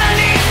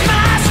beneath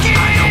my skin.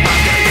 I know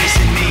I've got a face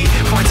in me,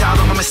 points out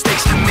all my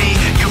mistakes to me.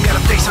 You got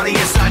a face on the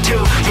inside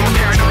too. Your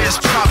paranoia is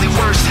probably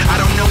worse. I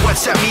don't know what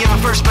set me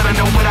off first, but I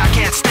know what I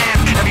can't stand.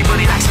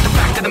 Everybody likes it. The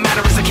fact of the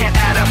matter is I can't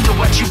add up to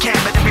what you can,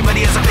 but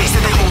everybody has a face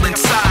that they hold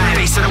inside.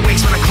 Face that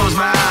awakes when I close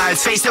my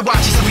eyes. Face that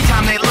watches every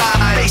time they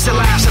lie. Face that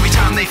laughs every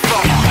time they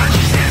fall.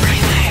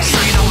 So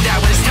you know that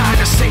when it's time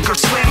to sink or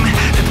swim,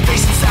 that the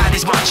face inside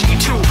is watching you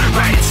too,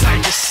 right inside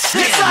your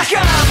skin. It's like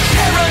I'm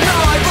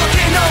paranoid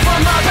looking over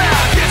my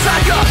back. It's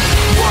like a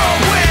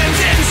whirlwind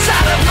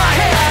inside of my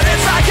head.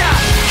 It's like I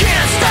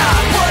can't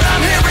stop what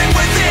I'm hearing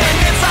within.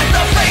 It's like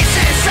the face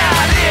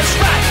inside is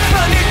right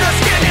beneath the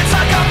skin. It's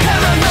like I'm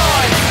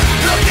paranoid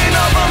looking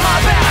over my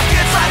back.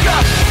 It's like a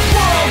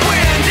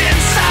whirlwind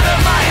inside of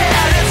my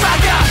head. It's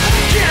like I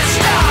can't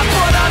stop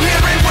what I'm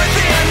hearing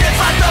within. It's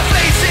like the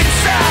face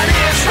inside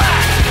is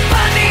right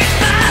beneath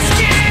my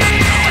skin.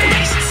 The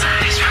face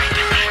inside is right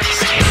beneath the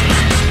skin.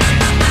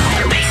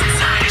 The face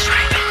inside is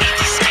right beneath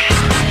the skin.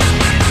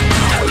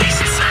 The face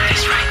inside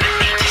is right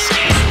beneath the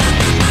skin.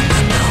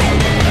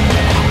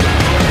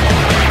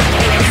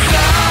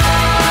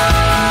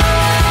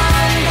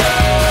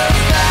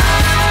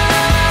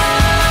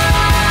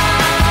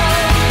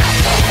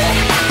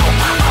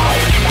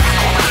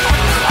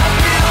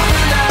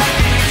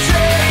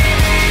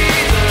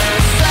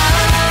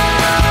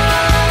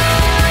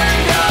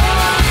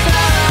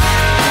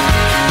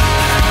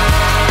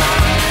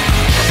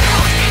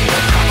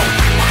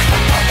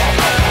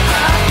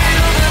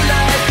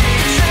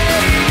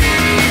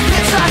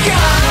 It's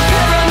like I'm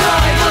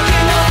paranoid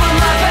looking over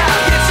my back.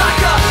 It's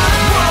like a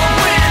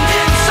whirlwind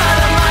inside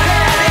of my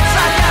head. It's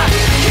like I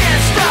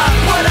can't stop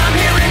what I'm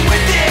hearing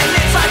within.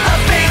 It's like the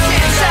face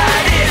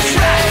inside is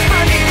right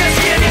beneath the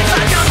skin. It's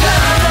like I'm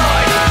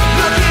paranoid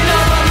looking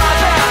over my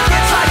back.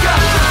 It's like a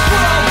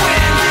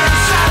whirlwind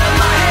inside of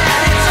my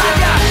head. It's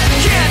like I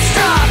can't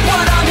stop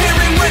what I'm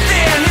hearing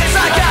within. It's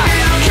like I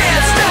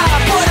can't stop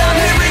what I'm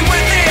hearing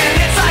within.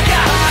 It's like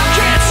I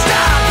can't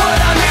stop what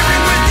I'm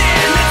hearing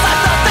within. It's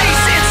like the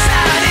face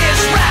inside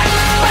is right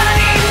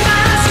beneath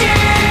my skin.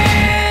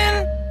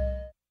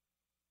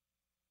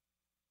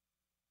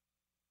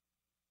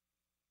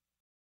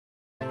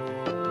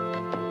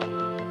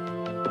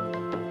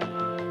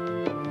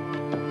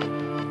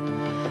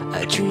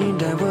 I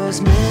dreamed I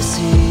was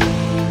missing.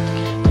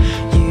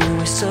 You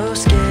were so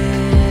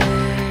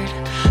scared,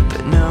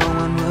 but no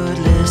one would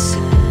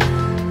listen,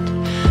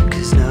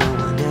 'cause no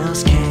one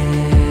else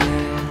cared.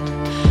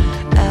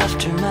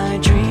 After my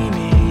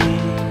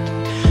dreaming,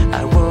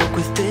 I woke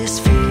with this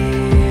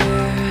fear.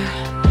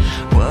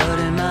 What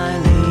am I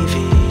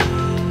leaving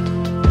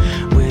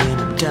when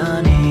I'm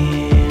done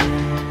here?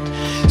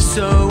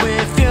 So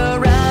if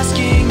you're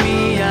asking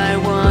me, I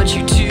want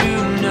you to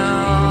know.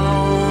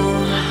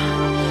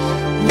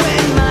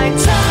 When my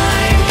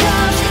time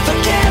comes,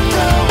 forget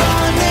the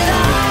one that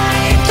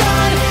I've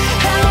done.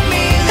 Help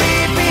me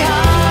leave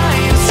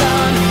behind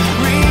some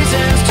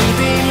reasons to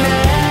be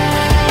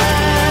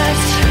met.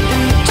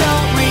 And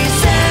don't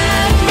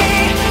resent me.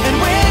 And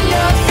when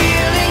you're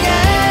feeling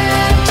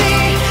empty,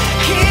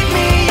 keep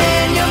me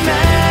in your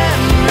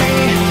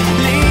memory.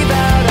 Leave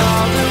out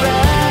all the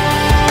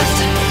rest.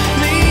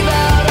 Leave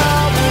out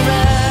all the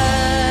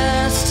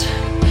rest.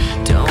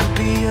 Don't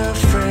be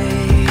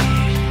afraid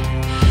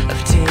of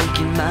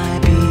taking my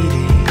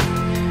beating,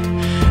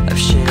 of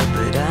shit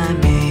that I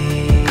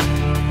made.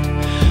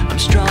 I'm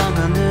strong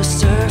on the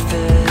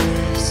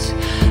surface,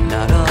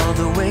 not all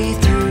the way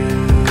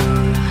through.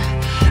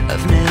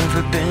 I've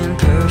never been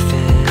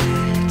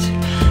perfect,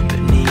 but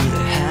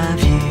neither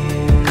have you.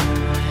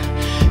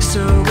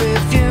 So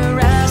if you're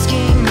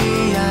asking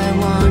me, I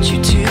want you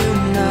to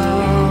know.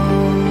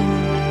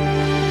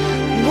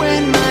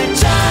 When my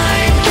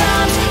time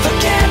comes,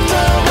 forget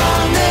the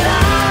wrong that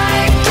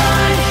I've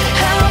done.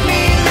 Help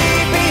me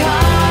leave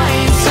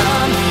behind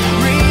some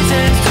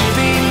reasons to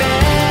be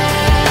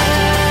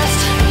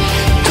missed.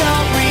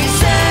 Don't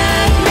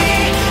resent me.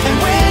 And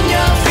when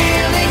you're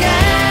feeling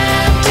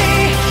empty,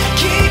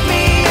 keep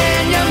me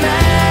in your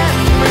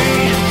memory.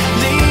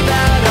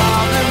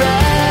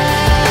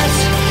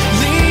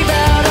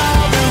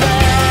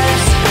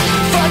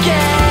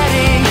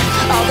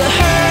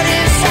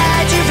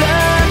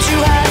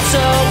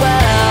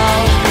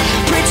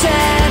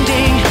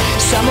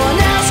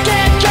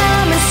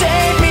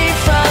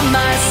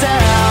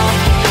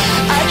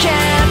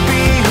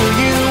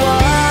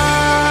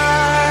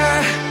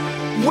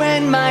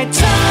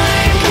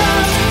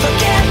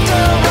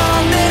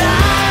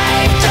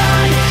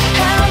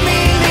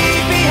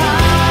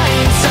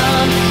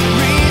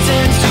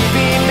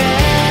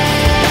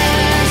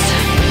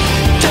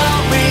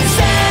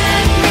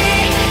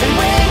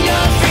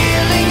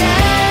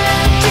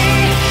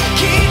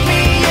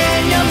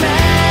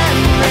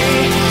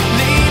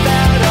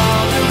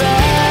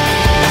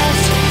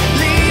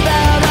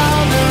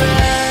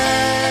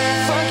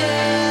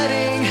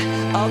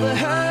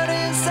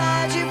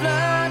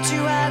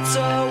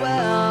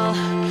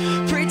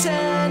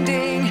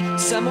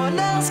 Someone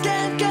else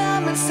can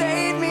come and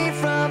save me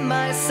from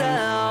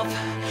myself.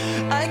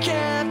 I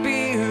can't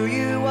be who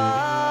you are.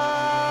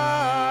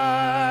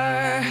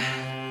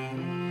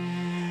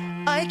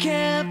 I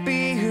can't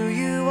be who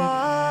you are.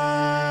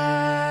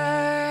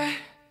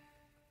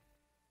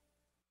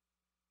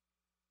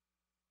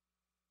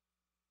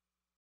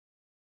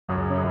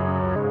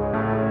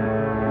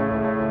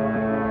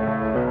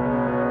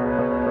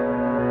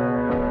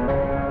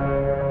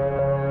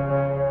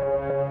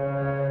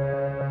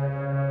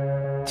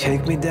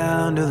 Take me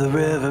down to the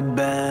riverbend.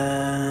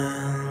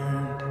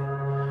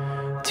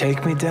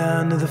 Take me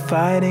down to the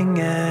fighting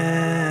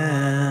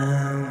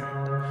end.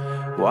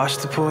 Wash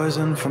the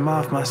poison from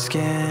off my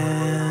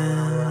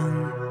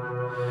skin.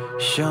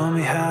 Show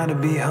me how to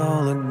be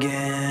whole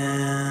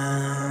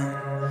again.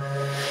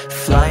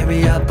 Fly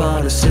me up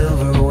on a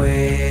silver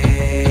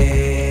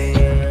wing,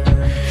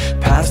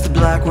 past the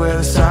black where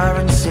the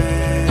sirens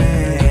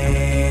sing.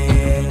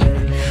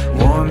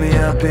 Warm me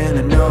up in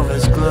a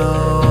nova's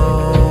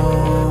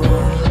glow,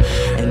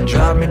 and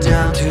drop me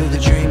down to the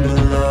dream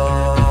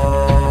below.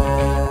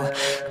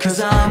 'Cause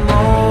I'm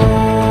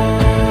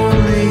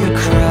only a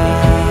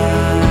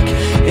crack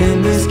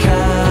in this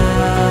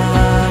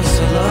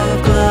castle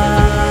of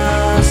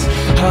glass.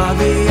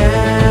 Hardly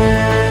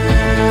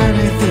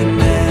anything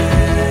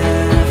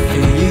there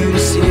for you to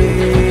see,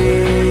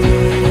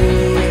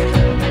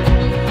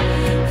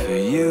 for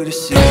you to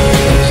see.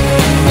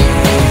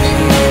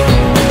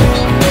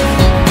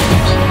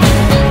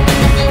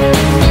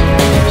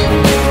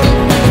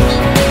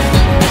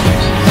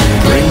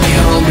 Bring me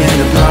home in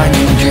a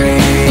blinding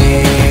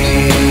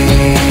dream,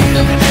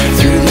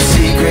 through the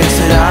secrets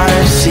that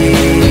I've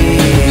seen.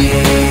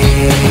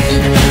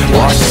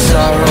 Wash the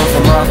sorrow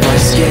from off my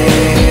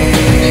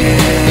skin,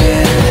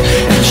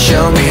 and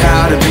show me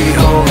how to be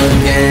whole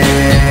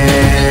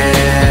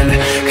again.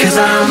 'Cause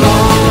I'm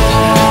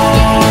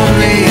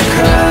only a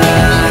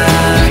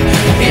crack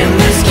in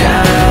this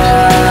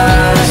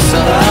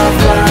castle of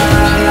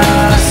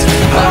glass.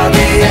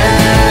 Hardly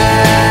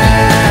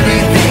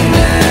anything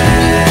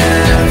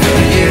there for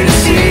you to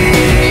see,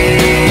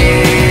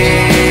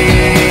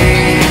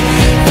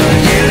 for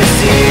you to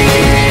see.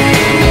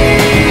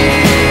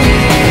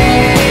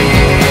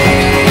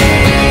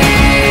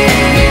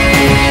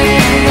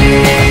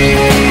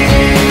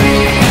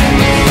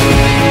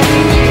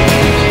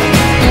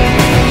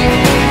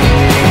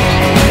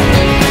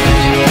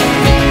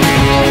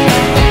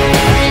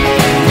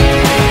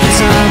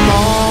 Cause I'm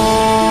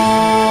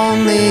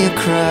only a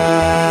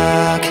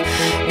crack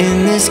in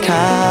this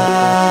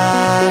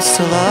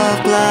castle of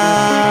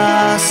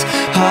glass.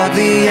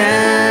 Hardly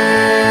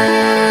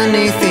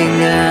anything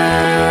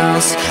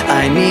else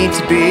I need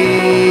to be.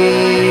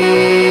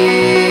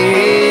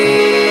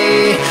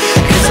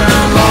 'Cause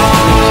I'm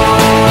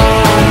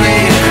only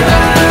a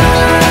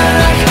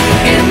crack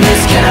in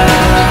this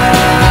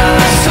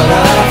castle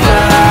of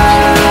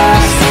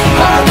glass.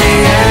 Hardly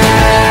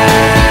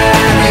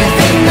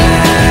anything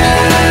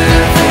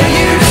there for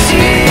you to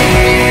see,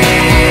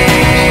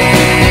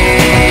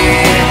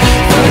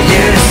 for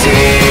you to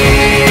see.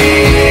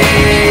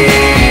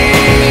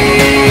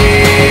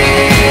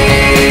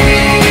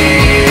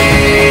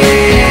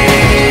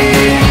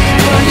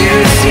 For you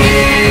to see.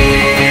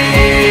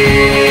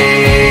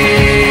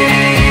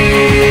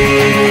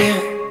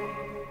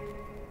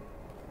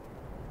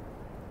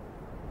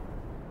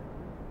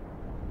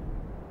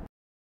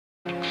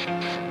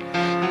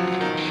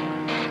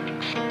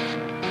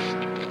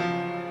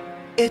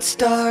 It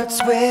starts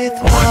with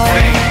One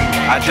thing,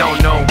 I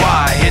don't know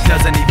why. It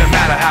doesn't even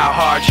matter how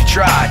hard you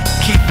try.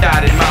 Keep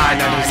that in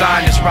mind. I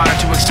designed this rhyme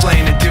to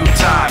explain in due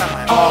time.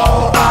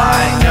 All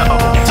I know,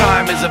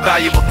 time is a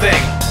valuable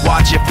thing.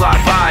 Watch it fly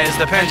by as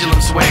the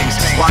pendulum swings.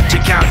 Watch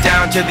it count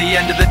down to the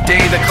end of the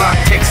day. The clock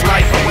takes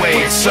life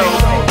away. It's so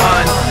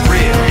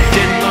unreal.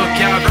 Didn't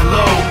look out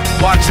below.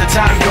 Watch the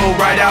time go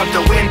right out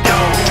the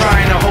window.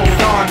 Trying to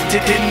hold on to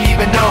didn't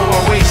even know I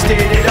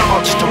wasted it all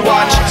just to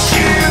watch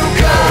you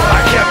go.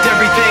 I kept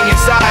everything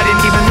inside, and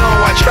even though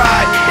I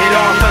tried, it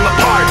all fell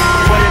apart.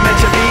 What it meant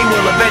to be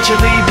will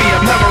eventually be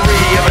a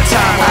memory of a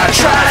time when I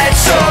tried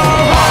so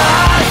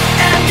hard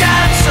and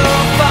got so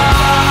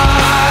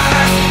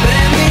far, but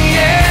in the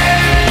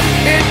end,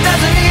 it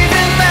doesn't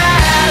even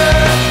matter.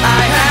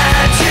 I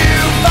had to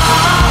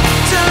fall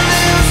to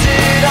lose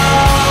it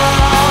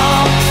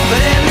all,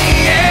 but in the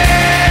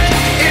end,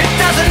 it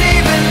doesn't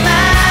even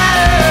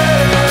matter.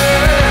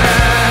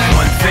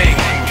 One thing,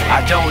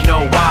 I don't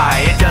know why.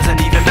 It doesn't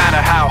even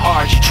matter how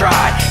hard you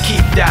try.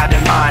 Keep that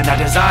in mind. I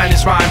designed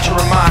this rhyme to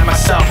remind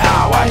myself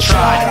how I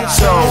tried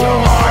so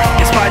hard.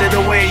 In spite of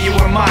the way you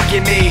were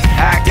mocking me,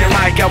 acting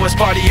like I was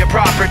part of your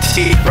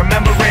property,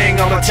 remembering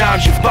all the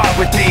times you fought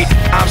with me,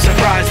 I'm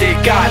surprised it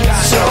got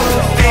so.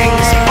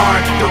 Things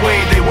aren't the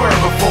way they were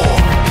before.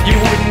 You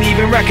wouldn't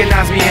even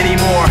recognize me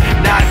anymore.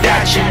 Not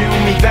that you knew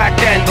me back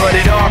then, but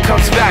it all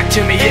comes back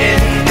to me in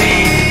the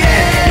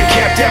end. You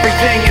kept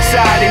everything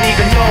inside, and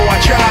even though I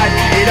tried,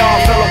 it all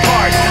fell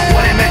apart.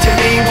 What it meant to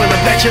me will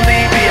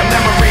eventually be a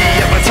memory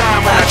of a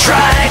time when I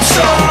tried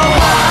so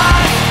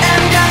hard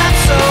and got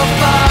so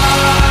far.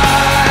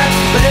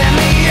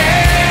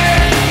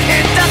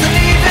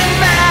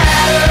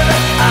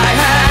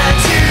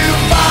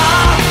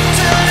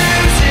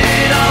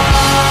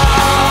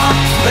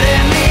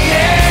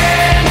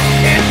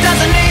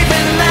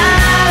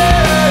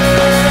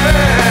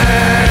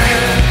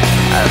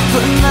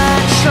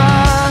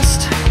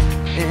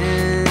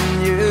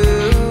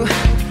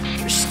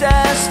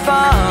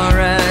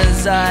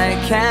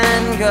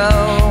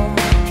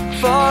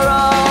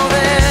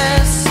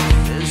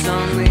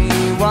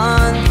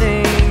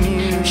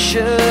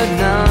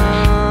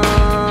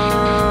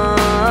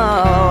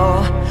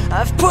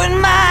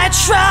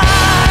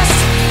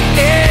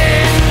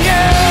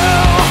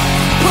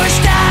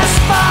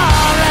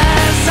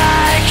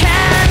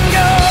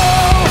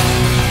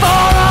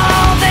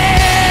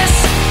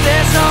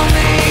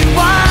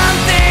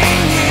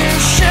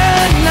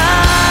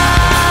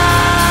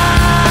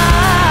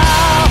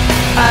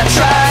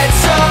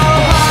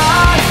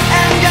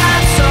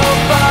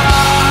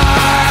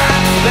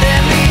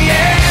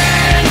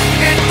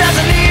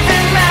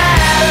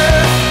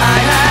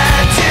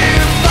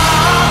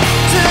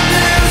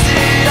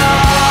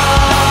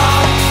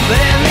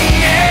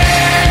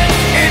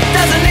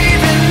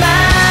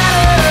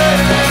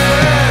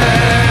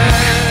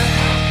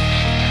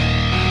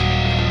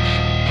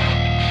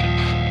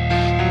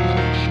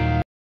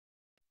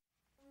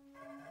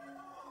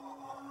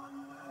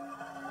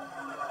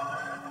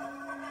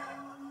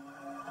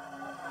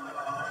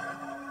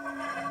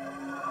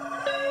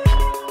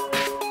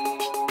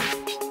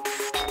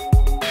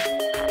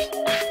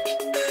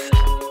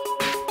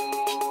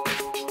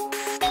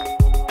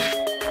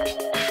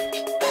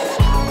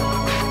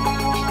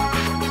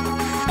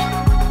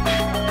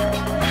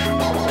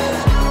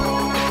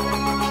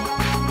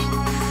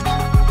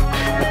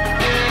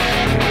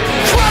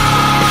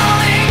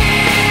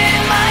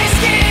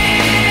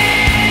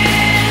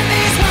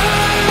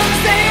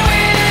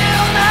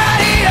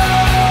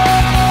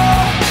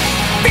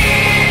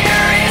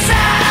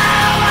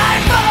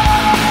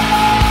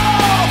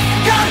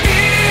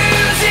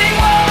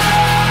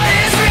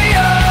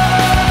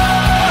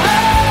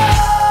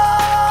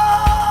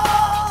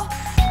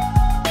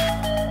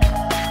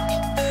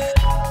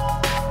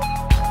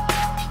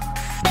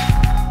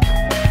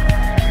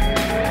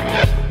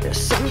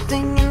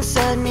 something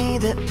inside me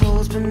that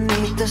pulls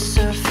beneath the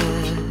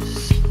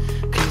surface,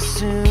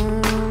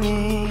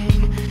 consuming,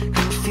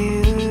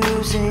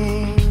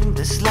 confusing.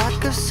 This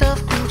lack of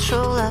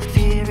self-control I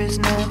fear is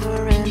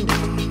never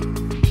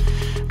ending,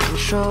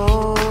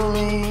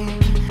 controlling.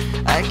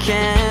 I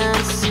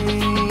can't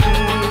seem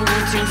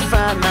to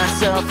find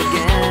myself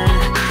again.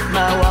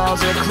 My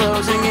walls are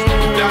closing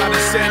in. Not a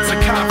sense of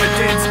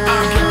confidence,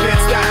 I'm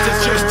convinced that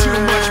there's just too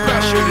much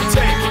pressure to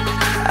take.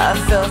 I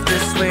felt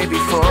this way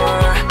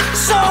before,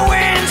 so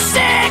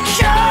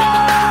insecure.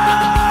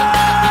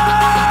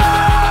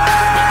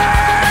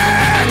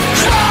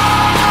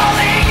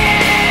 Crawling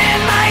in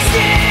my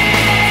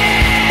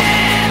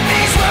skin,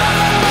 these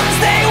wounds,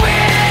 they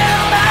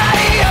will not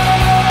heal.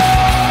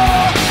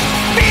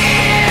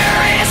 Fear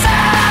is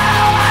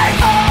how I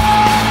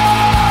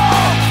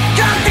fall,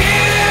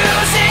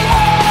 confusing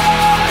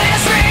what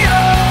is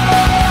real.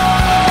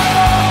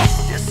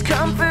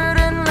 Discomfort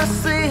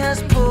endlessly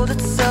has pulled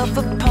itself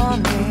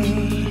upon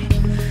me,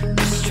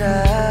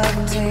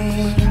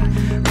 distracting,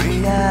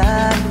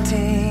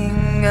 reacting.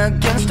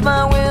 Against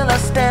my will I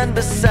stand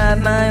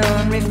beside my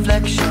own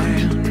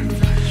reflection.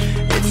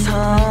 It's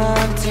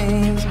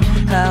haunting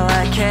how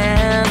I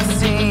can't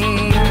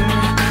seem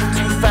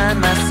to find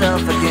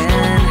myself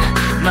again.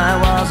 My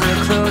walls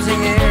are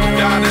closing in.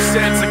 Not a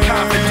sense of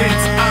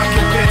confidence, I'm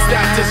convinced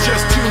that there's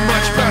just too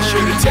much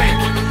pressure to take.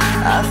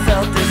 I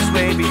felt this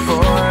way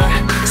before,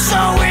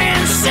 so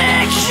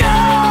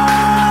insecure.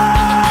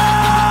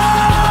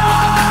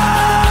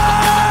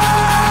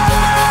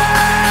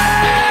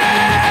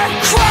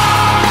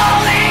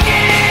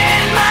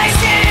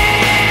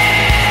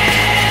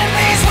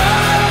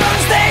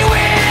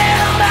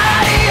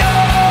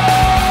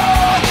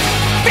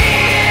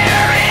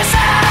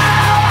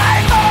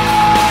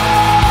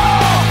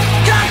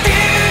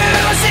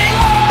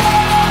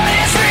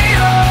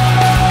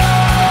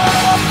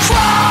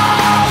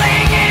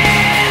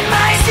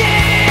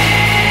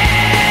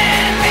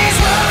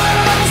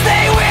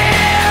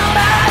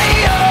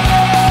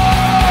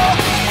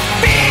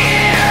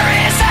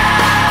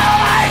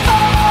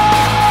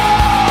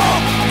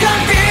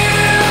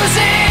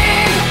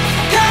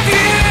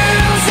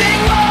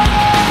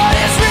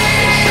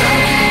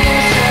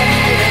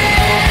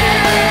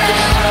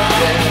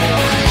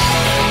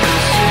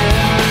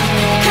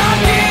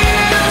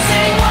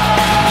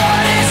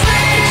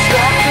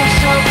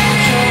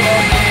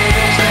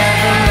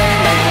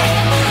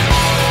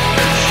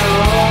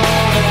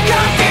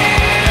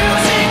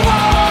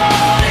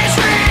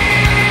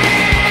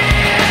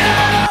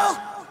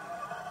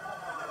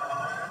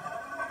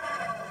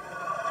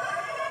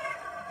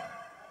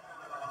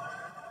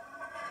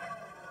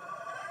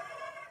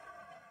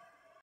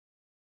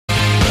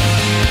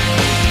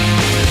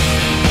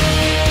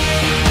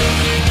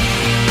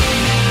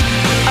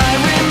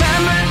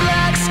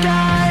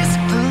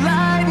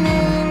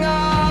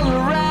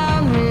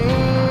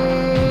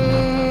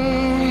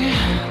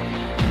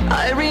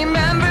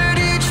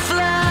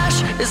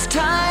 As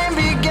time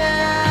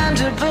began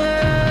to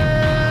blur,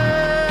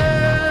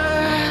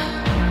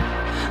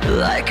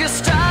 like a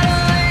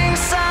startling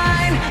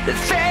sign that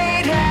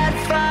fate had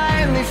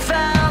finally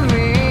found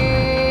me,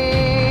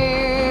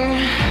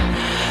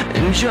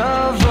 and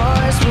your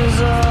voice was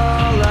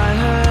all I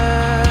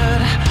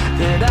heard,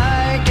 that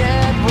I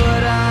get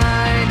what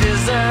I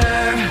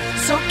deserve.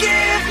 So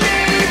give me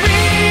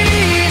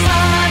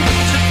reason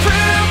to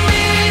prove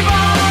me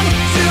wrong,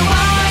 to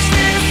wash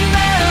this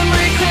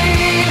memory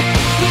clean.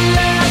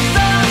 Let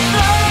the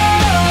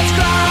floods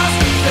cross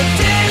the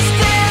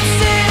distance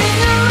in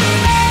your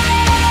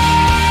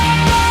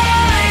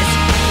eyes.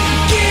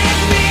 Give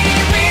me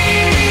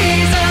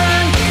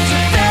reason to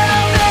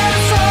fill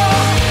this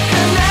hole,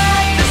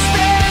 connect the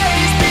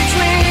space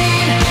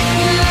between.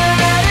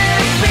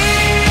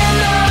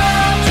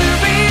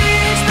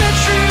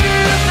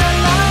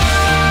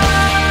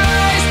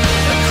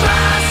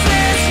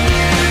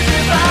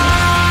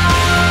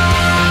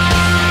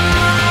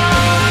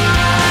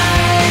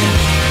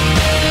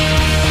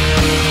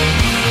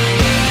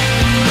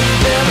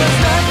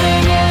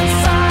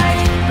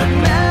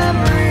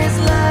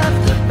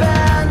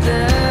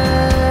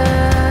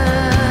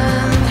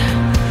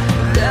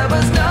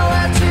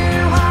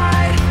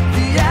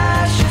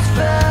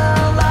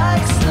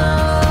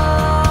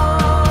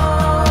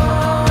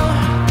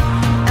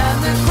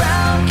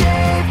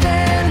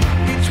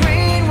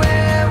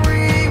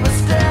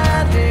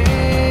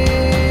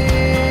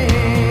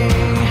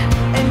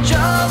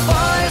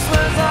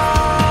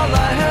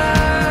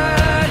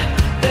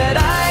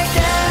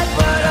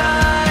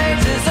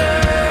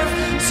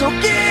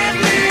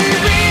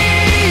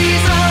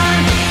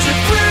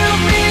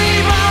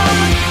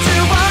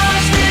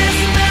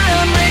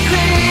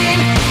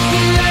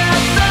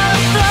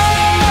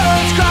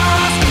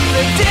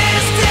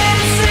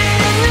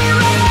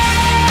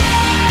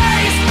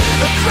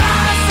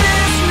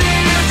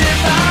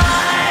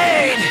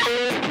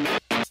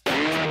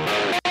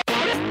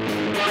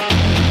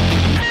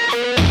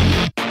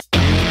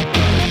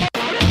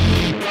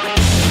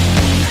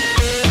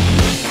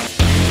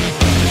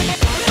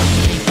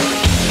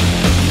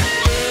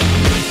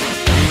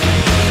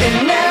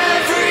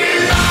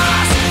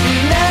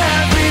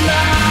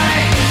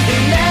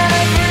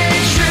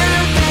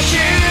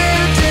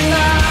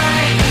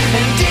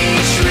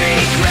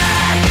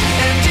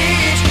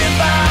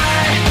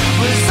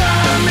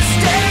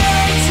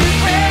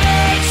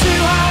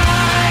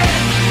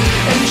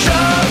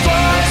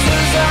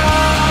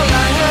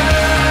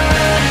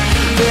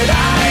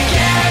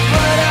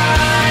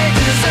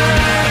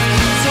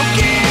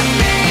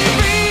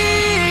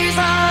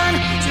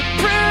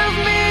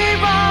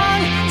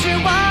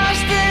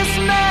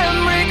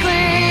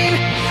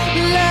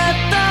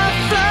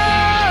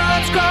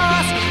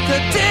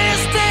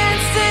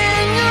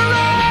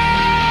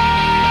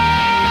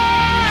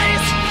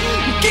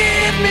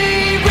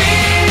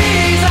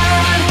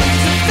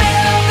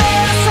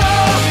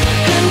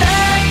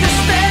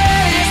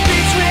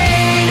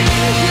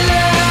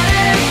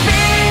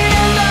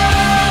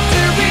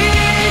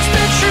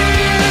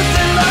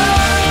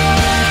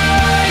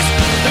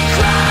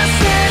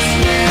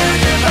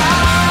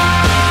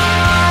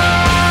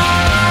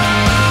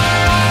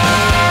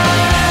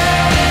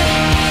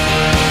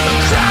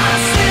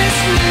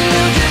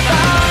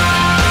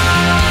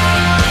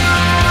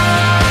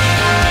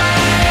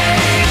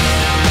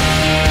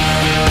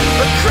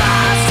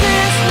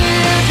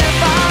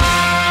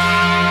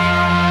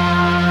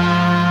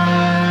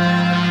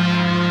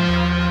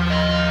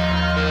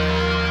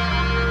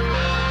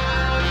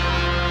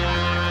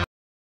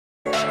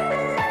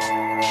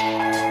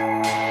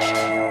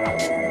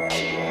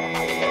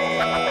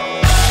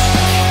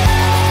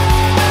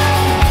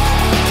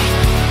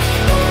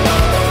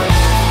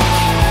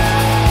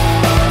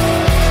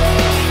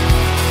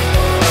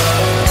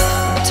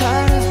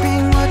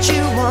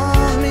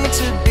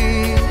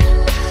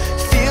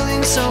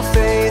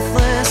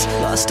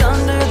 just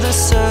under the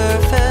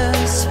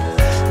surface.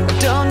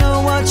 Don't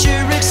know what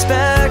you're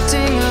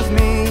expecting of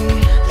me,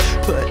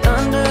 but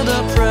under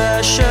the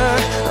pressure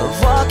of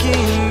walking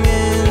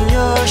in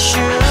your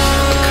shoes,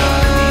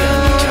 Caught in the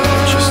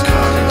undertow, just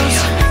caught in the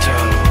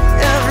undertow.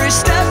 every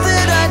step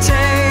that I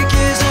take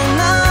is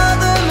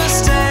another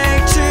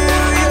mistake to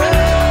you.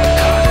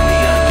 Caught in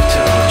the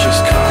undertow,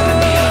 just caught in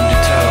the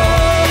undertow.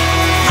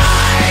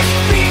 I've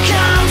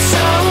become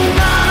so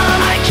numb,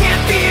 I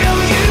can't feel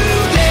you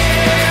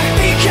there.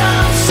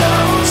 Become so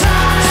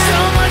tired,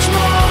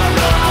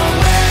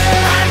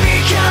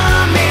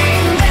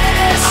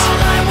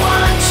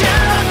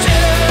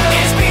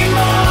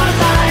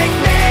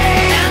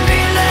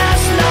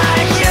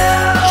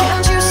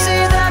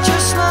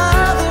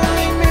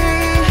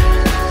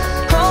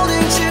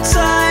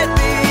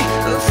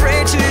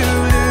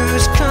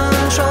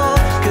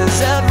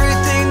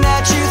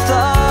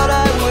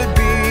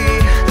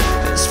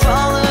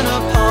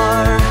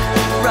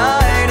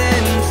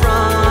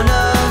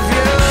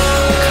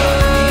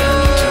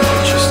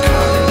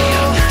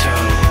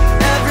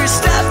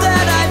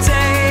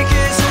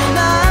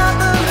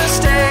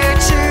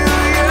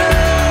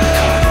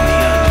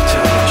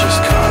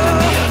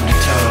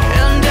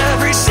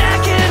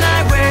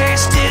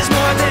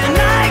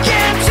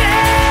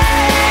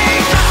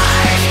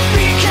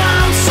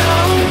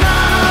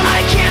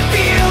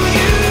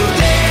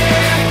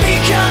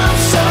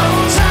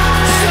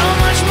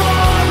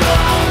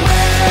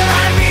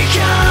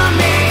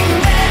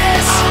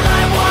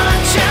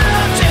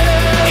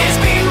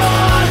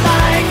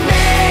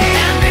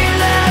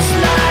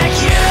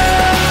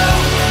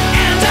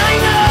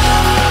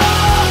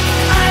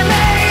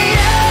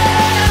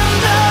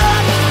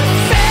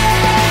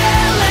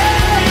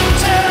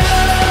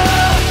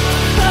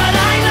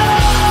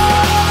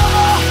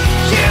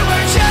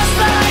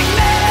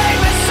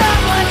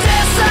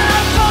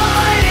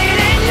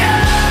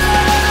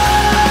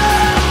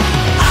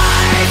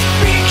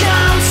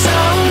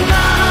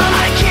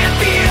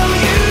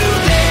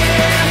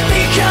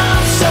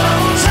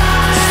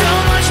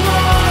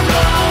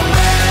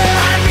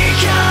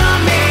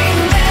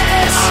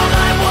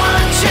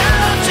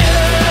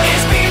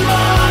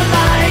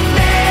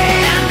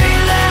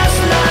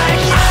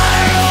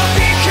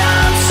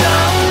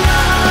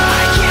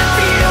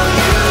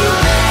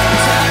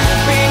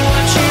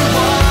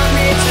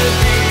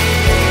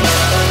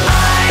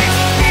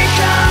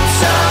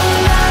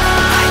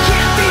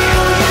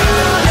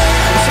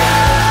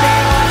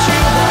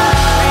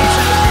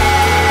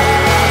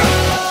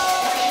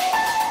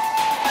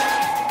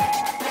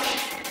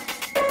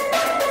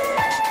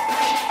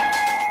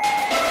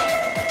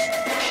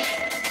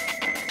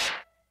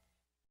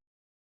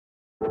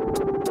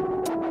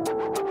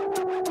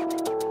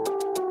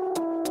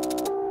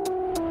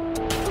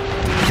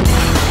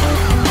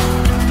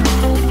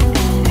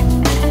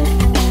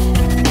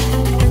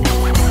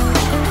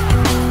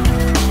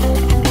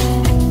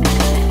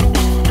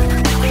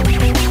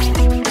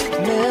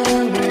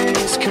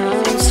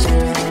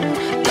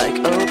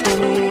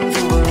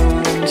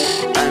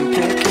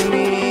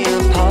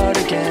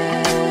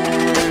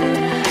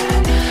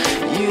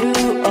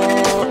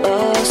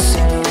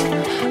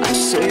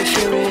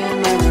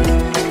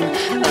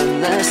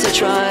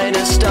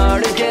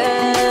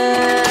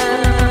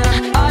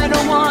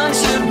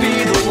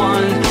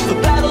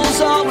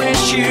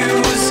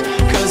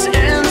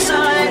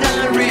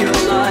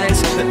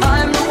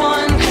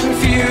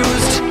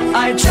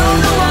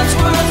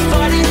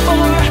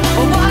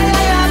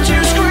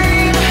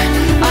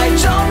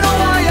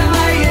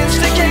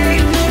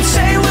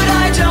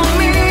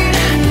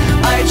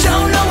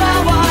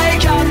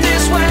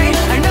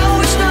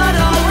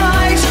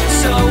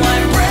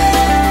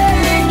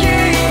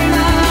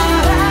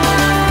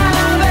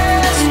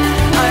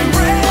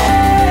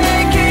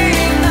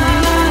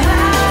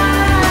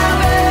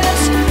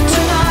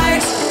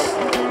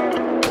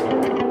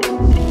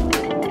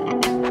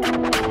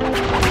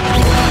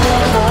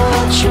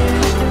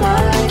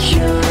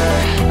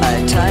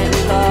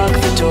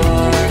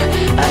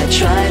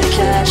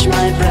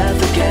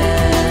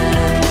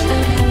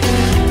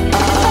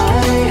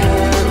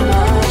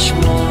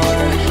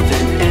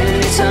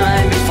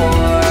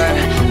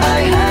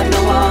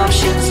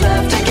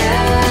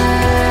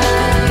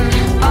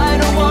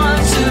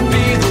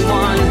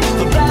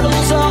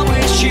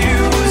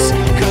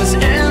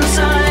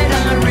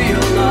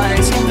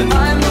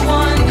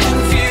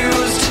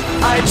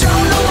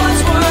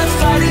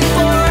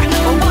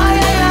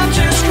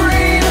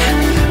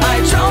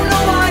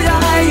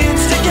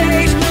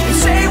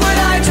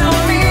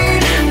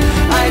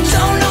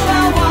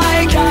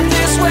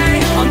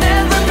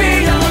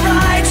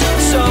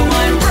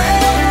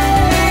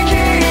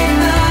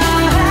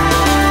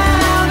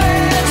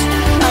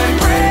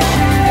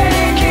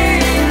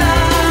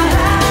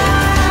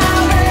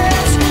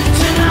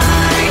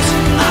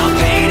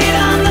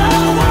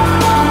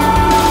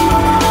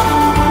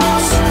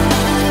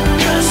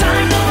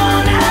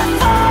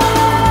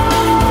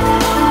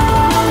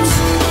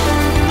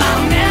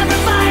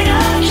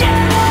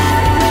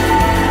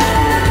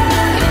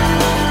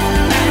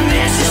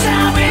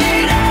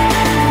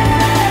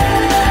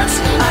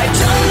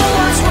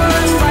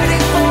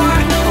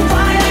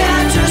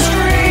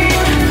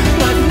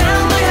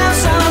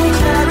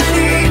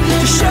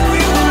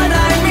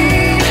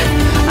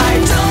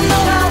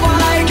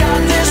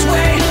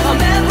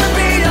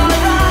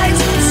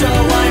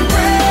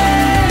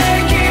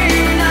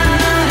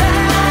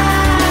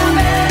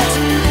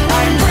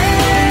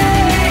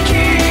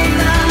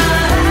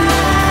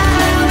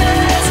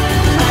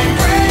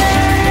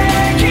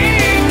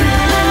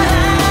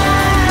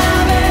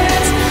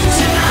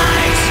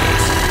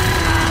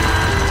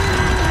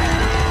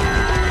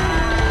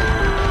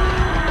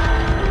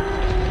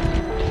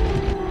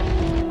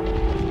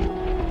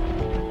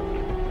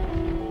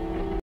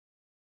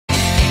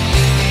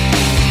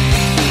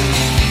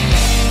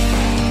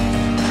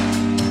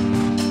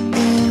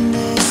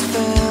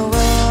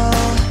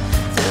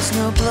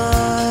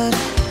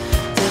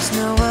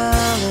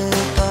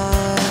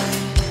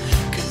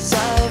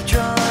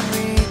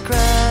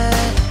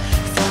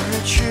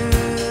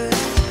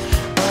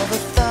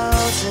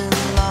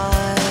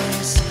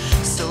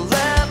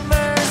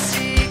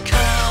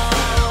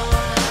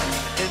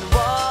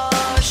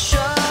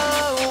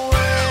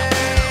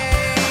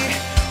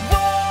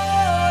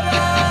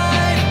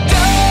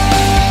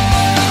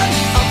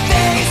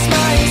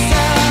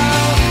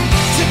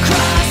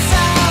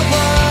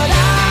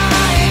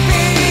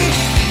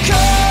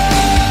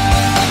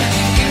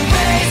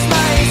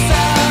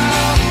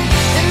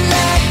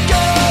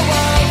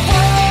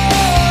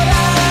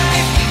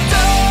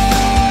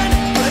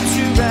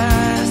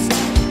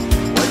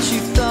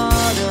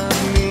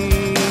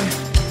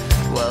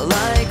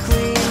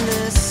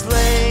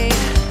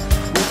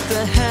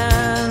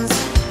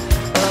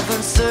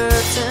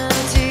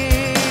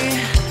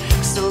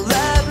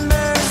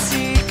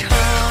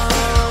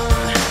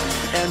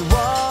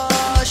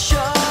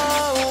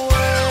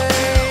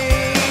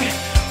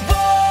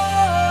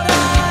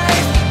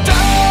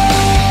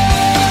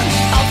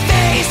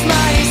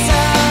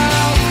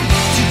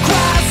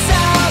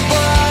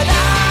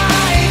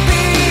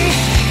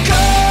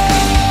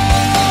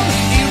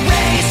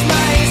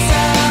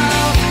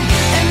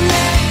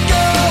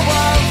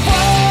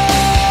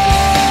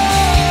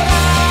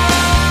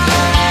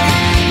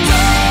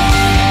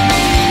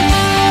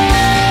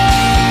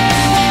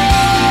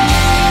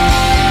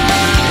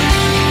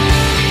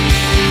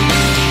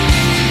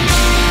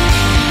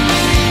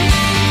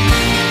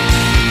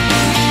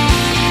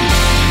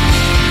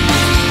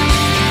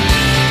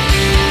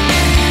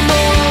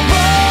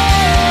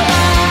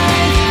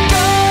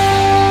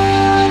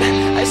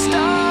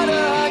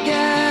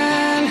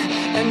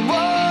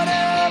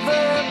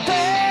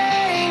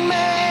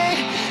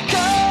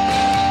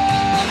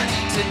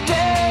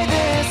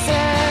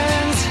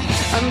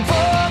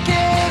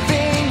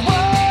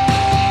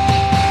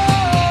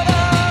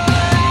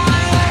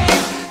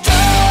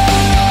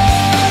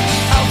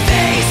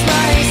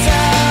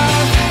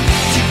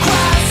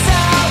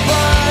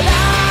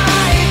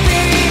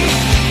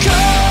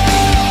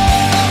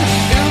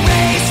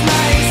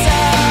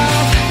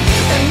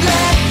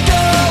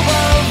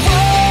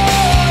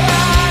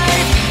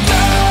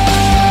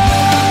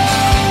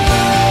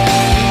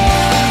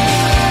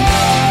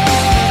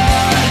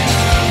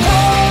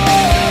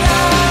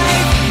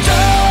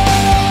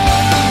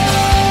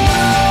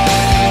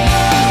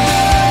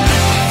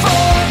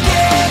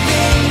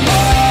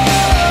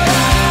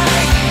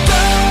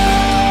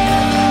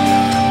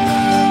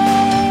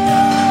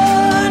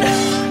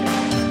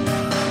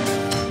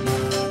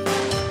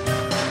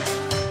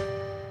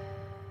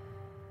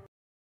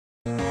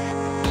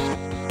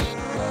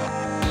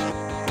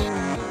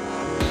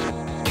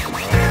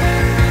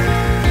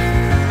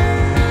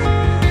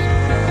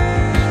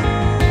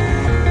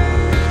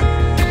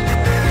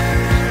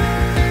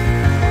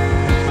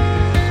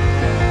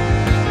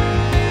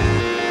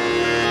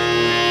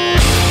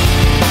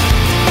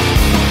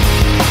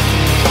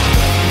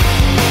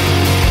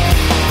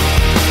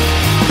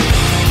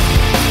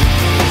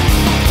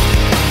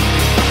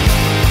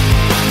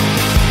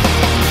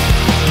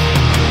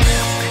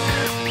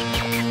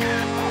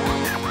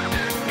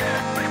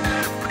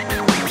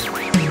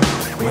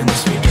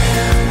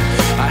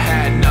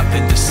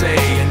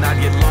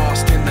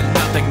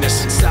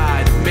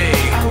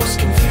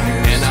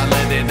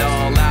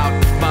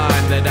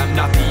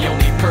 not the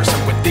only person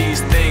with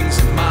these things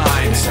in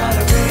mind.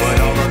 But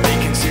all of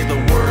me can see the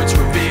words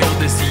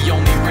revealed is the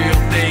only real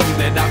thing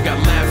that I've got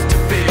left to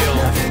feel.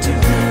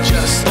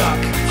 Just stuck,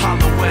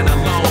 hollow and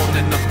alone,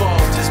 and the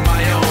fault is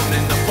my own,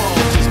 and the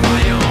fault is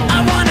my own.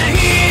 I wanna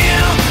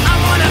heal, I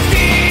wanna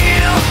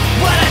feel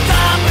what I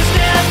thought was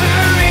never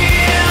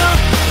real.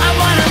 I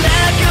wanna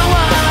let go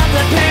of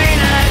the pain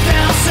I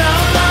felt so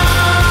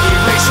long.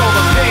 Erase all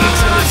the pain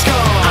till it's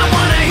gone. I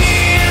wanna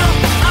heal,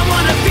 I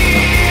wanna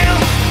feel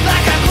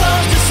like I'm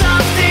close to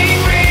something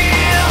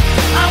real.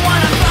 I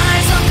wanna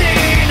find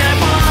something I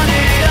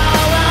wanted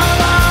all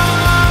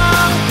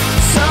along,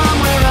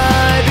 somewhere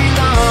I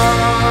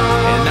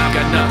belong. And I've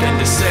got nothing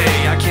to say.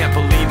 I can't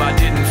believe I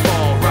didn't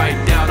fall right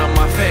down on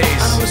my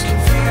face. I was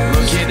confused,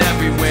 looking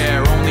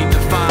everywhere, only to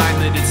find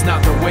that it's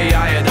not the way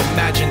I had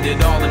imagined it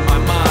all in my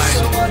mind.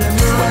 so what am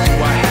What do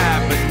I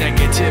have but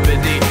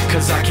negativity?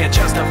 Cause I can't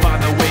justify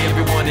the way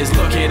everyone is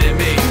looking at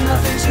me.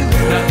 Nothing to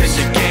lose. Nothing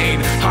to gain,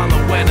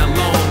 hollow and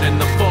alone, and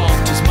the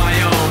fault is my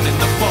own, and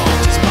the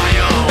fault is my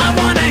own. I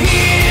wanna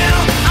heal,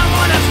 I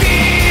wanna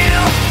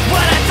feel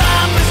what I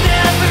thought was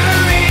never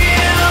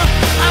real.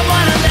 I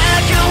wanna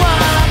let go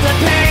of the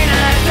pain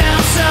I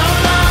felt so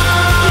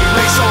long.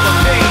 Erase all the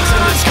pain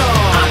till it's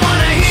gone. I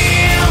wanna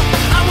heal,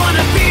 I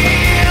wanna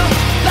feel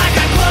like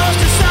I'm close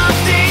to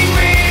something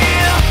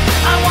real.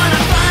 I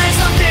wanna find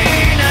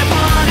something I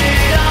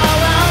wanted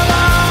all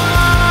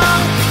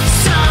along,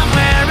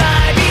 somewhere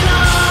I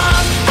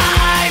belong.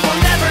 I will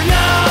never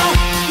know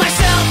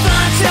myself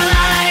until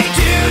I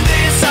do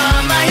this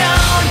on my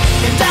own,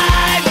 and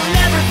I will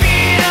never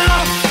feel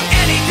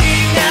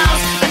anything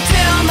else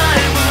until my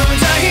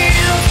wounds are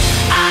healed.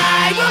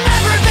 I will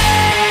never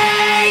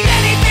fade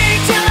anything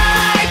till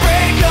I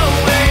break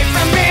away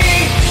from me.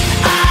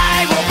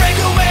 I will break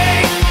away,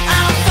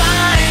 I'll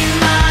find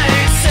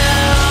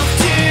myself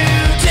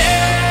today.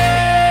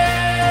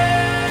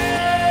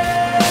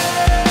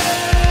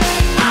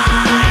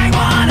 I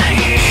wanna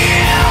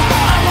heal,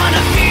 I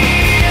wanna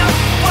feel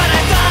what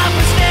I thought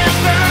was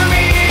never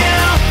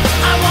real.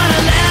 I wanna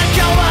let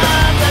go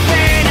of the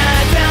pain I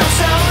felt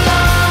so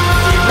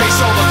long. Erase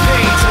all the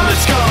pain till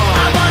it's gone.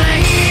 I wanna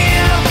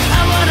heal,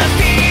 I wanna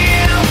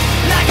feel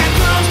like I'm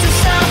close to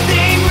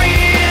something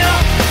real.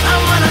 I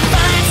wanna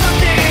find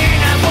something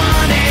I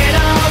wanted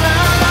all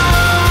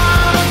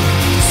along,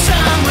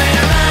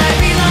 somewhere I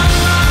belong.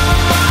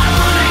 I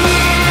wanna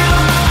heal,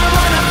 I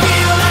wanna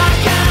feel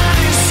like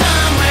I'm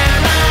somewhere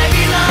I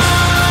belong.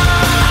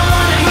 I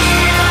wanna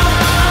heal,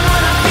 I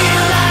wanna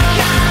feel like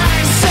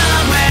I'm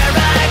somewhere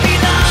I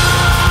belong.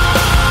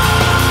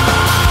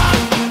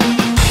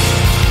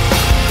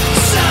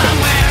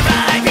 Somewhere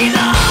I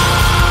belong.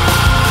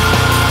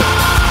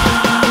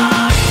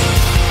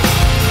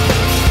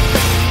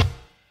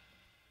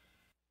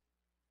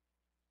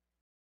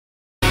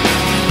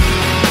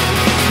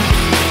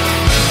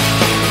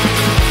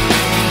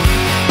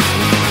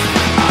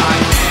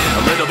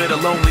 A little bit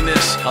of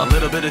loneliness, a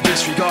little bit of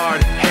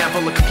disregard,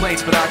 handful of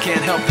complaints, but I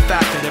can't help the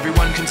fact that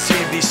everyone can see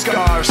these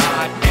scars.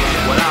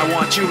 What I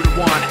want you to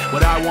want,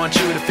 what I want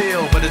you to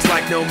feel, but it's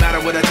like no matter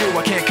what I do,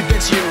 I can't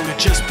convince you to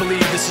just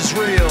believe this is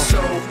real.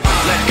 So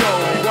let go,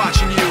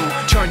 watching you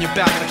turn your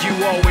back like you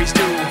always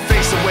do,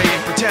 face away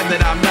and pretend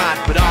that I'm not,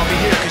 but I'll be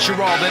here cause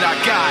you're all that I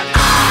got.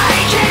 I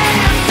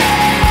can't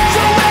feel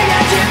the way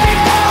I did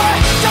before.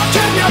 Don't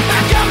turn your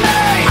back on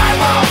me. I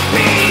won't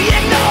be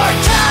ignored.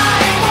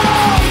 Time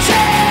won't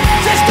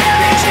change this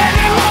damage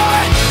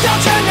anymore.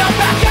 Don't turn your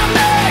back on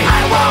me.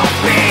 I won't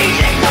be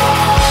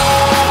ignored.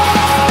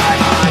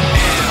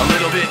 A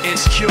little bit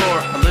insecure,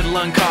 a little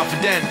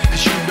unconfident,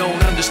 cause you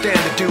don't understand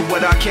to do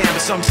what I can,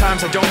 but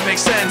sometimes I don't make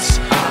sense.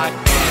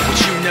 What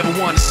you never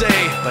want to say,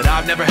 but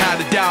I've never had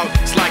a doubt.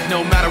 It's like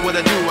no matter what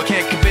I do, I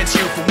can't convince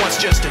you for once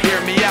just to hear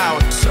me out.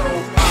 So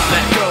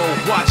let go,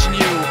 watching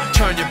you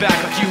turn your back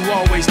like you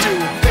always do,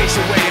 face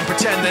away and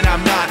pretend that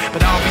I'm not,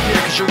 but I'll be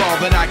here cause you're all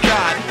that I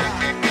got.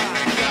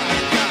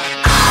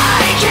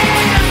 I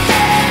can't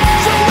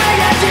feel the way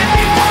I did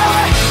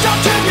before.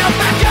 Don't turn your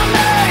back on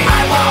me.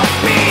 I won't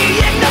be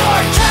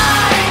ignored.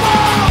 Time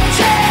won't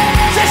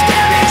change this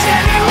damage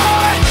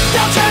anymore.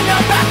 Don't turn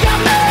your back on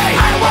me.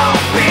 I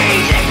won't be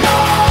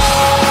ignored.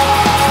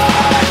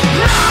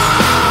 No,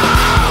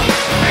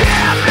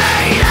 hear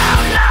me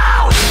out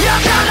now.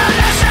 You're gonna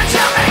listen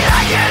to me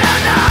like it or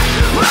not.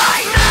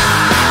 Right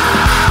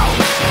now,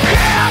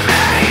 hear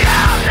me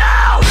out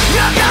now.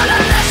 You're gonna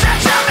listen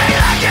to me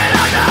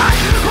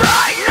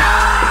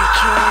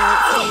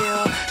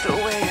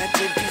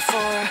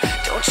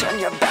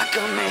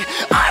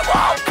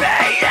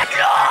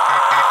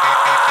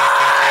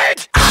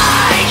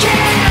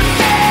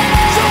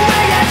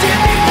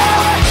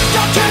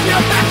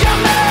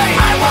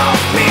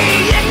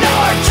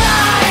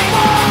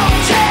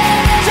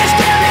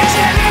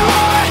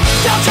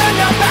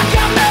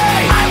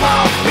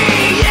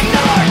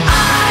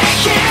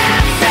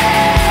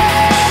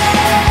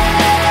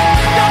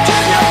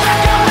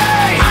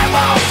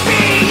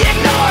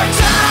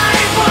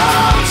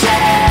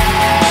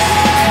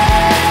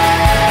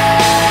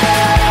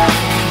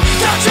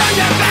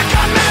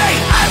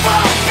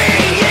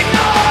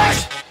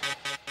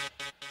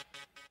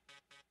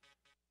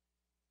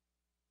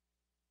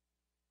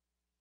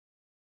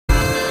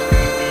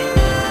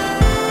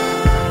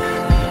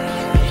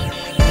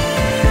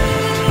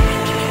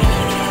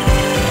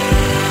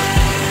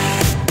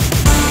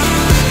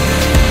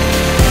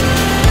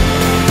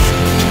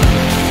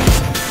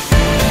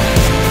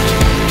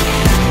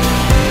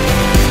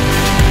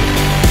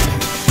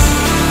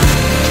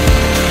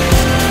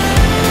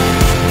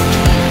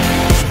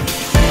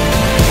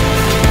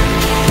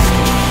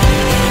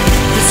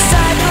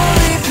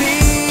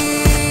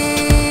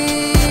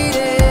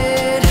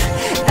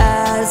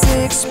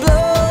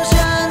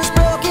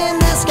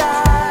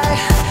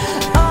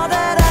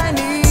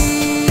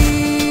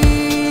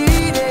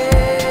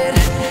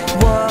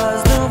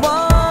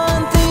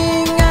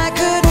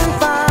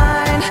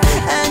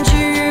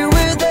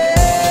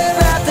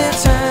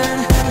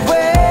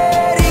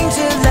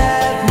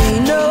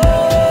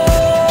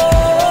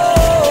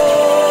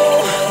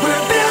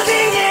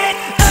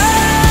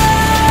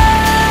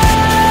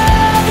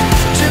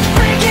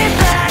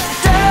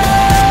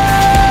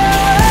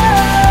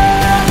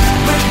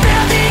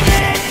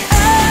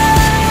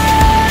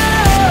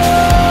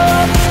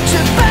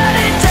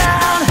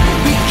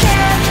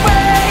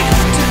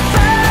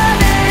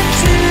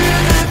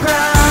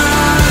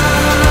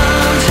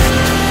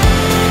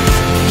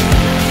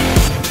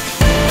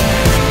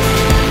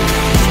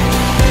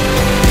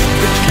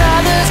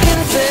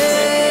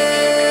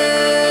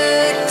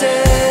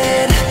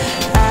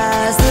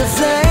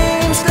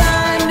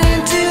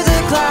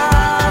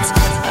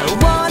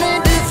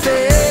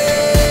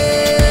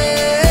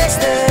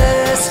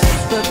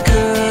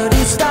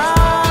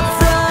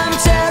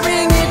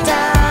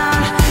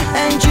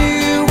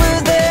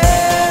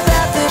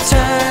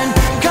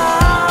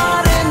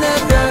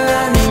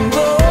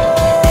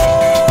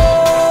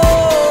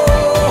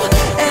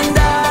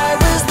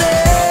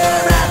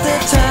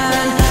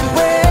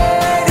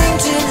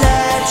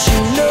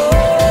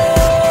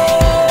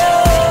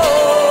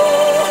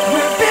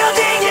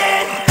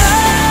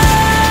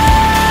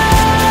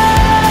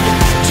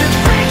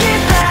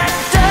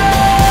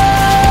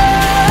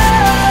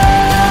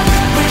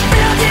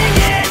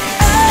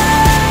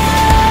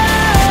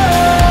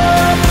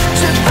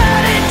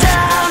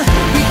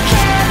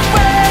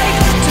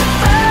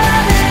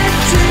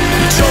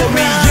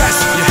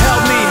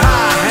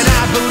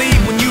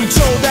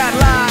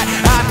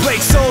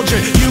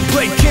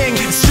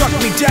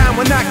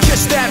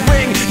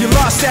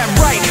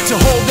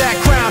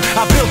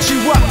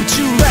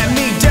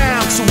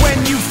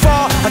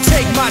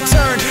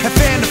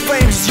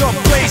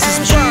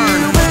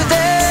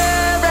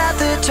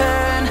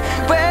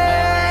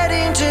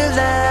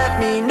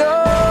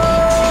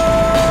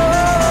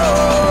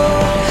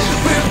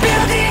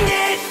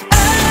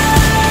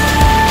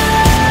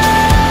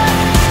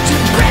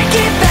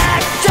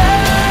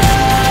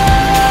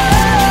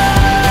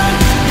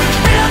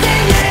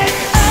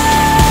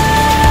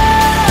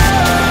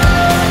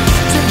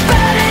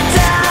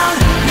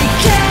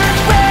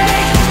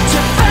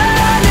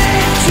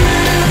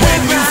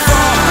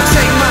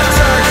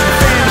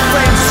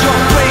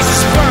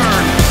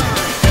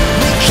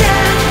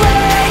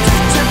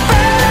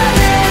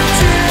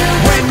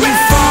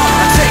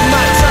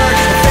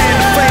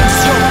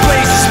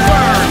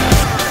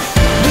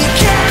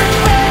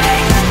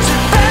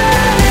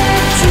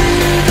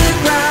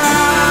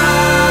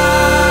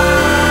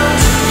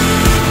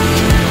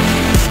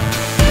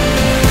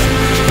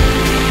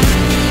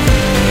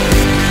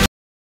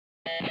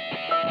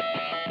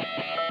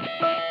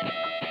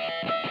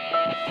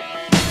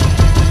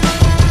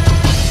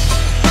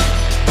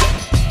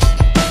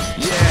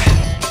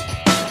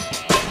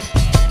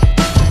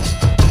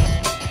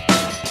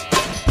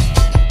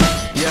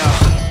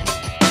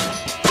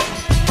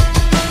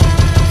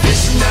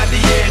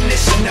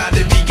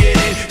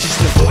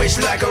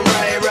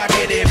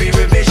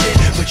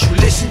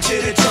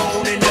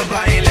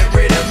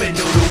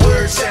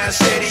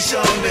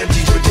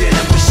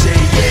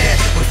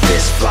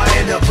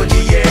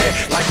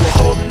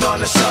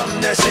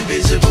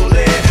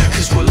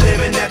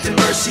at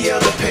the mercy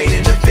of the pain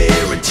and the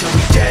fear. Until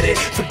we get it,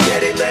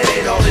 forget it, let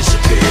it all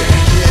disappear.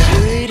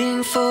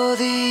 Waiting for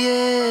the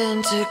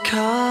end to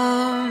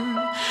come,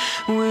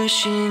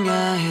 wishing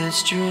I had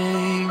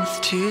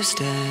strength to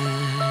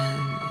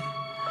stand.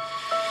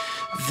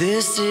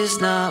 This is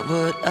not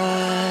what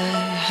I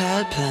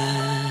had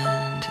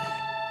planned.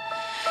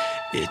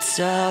 It's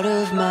out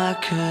of my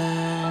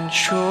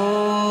control.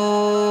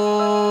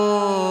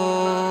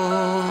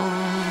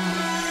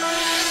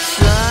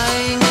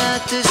 Flying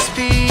at the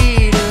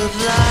speed of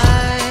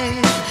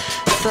light,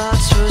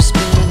 thoughts were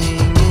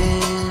spinning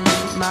in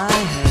my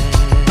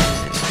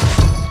head.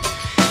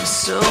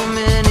 So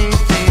many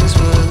things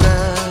were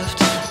left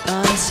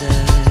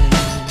unsaid.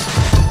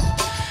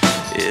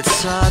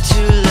 It's hard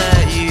to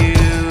let you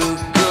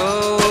go.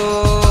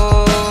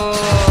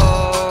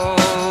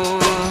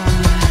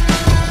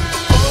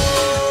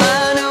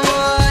 I know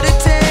what it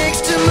takes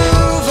to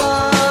move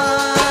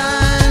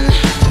on.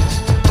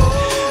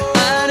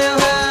 I know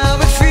how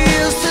it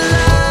feels to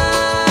lie.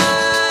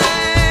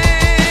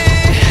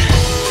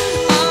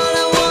 All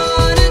I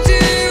wanna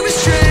do is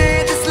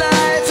trade this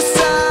life for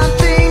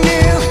something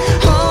new,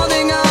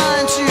 holding on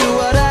to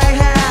what I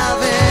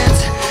haven't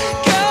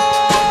got.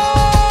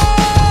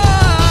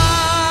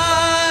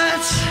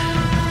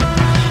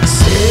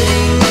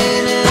 Sitting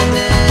in an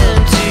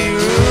empty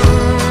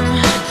room,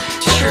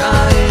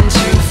 trying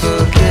to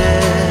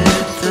forget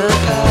the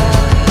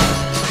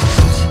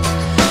past.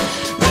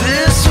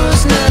 This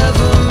was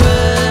never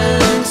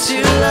meant to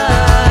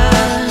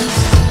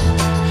last.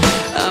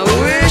 I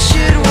wish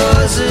it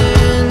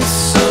wasn't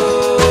so.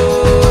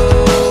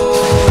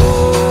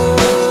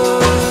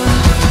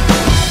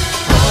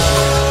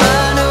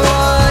 I know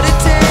what it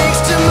takes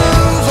to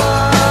move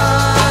on.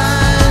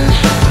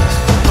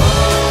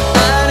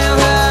 I know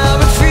how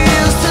it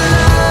feels to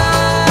lie.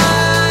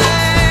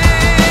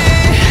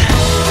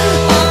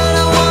 All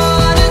I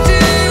wanna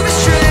do is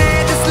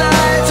trade this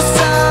life for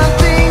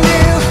something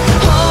new,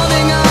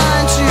 holding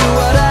on to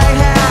what I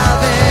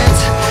haven't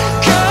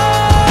got.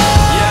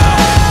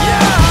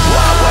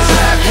 What was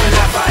left when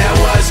that fire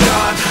was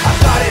gone? I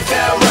thought it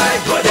felt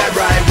right, but that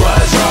right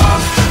was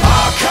wrong.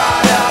 All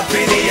caught up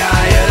in the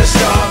eye of the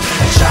storm,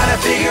 and trying to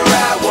figure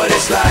out what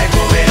it's like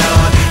moving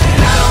on.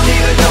 And I don't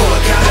even know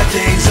what kind of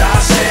things I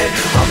said.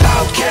 My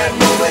mouth kept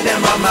moving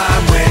and my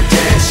mind went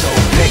dead. So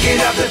picking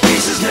up the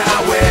pieces now,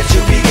 where to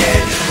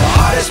begin? The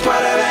hardest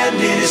part of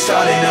ending is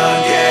starting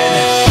again.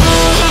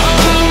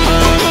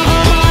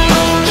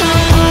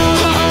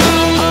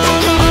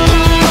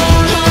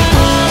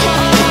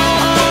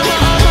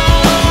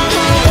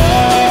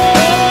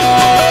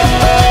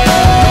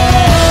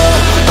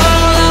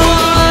 All I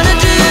wanna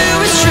do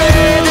is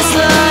trade this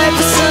life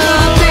for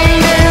something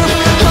new,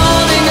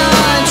 holding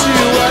on to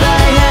what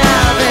I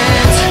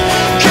haven't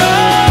got.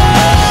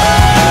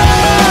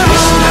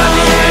 This is not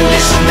the end,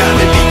 this is not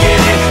the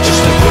beginning.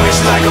 Just a voice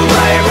like a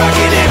riot,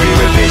 rocking every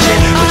revision.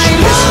 But you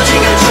listen to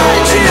your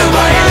tones in the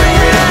riot and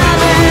rhythm.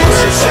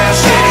 Words sound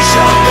steady,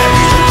 some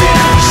memories within.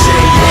 We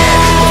say yeah,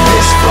 with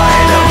fists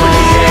flying up in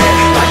the air,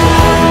 like we're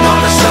holding on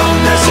to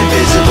something that's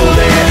invisible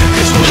there.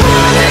 Cause we're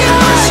living at the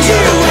mercy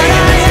of the pain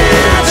and the fear.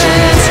 Until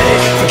we get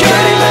it,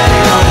 forget it, let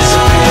it all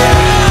disappear.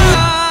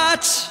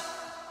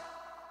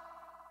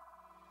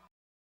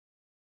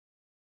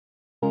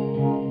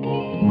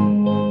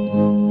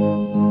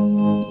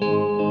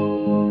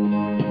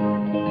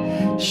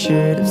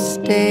 Should have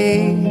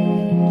stayed,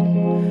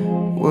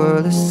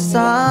 were the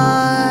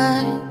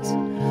signs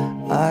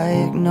I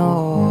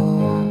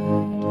ignored.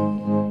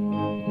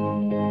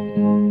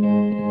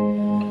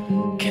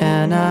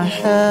 Can I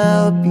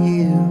help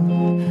you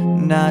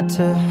not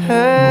to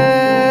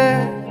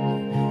hurt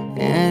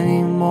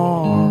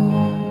anymore?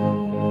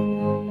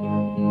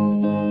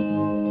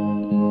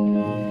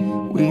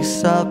 We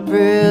saw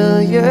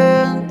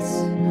brilliance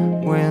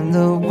when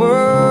the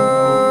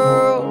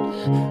world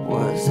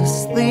was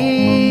asleep.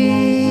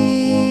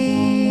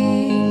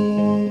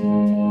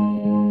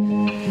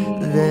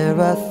 There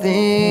are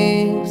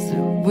things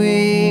that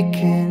we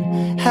can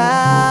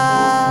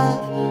have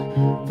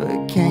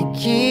but can't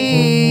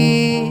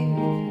keep.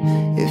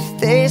 If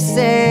they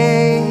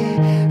say,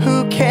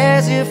 who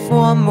cares if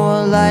one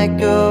more light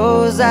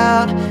goes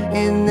out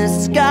in the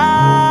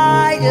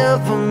sky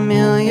of a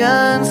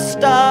million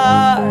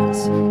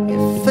stars? It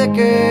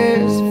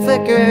flickers,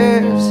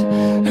 flickers.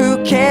 Who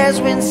cares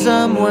when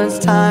someone's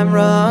time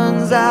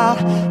runs out?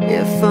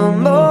 If a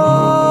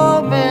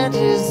moment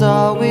is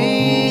all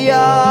we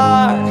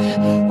are,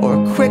 or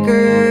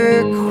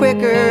quicker,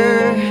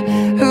 quicker.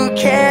 Who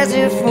cares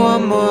if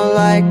one more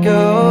light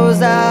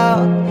goes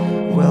out?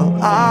 Well,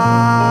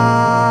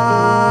 I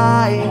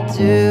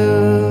do.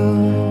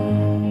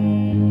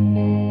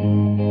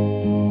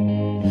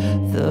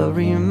 The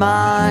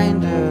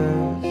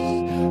reminders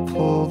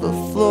pull the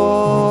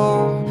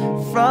floor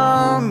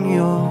from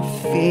your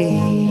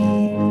feet.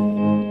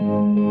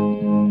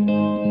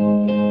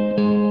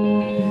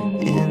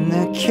 In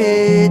the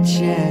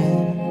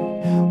kitchen,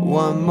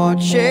 one more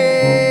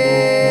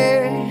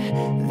chair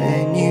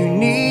than you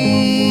need.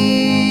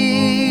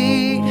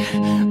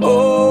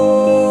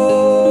 Oh,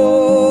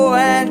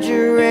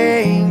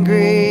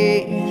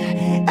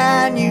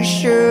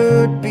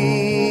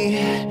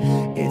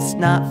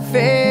 not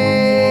fair.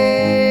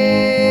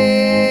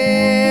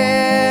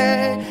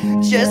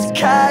 Just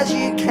 'cause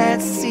you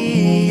can't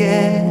see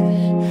it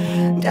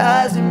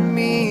doesn't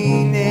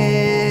mean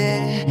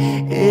it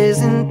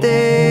isn't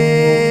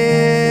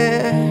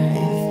there.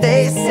 If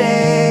they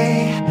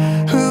say,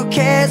 who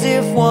cares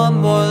if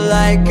one more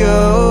light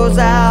goes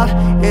out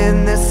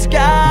in the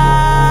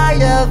sky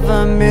of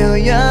a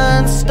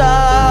million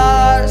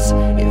stars?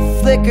 It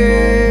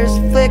flickers,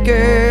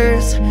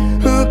 flickers.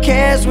 Who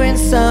cares when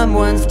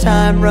someone's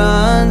time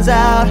runs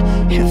out?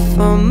 If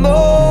a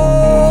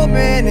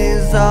moment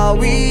is all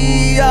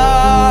we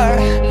are,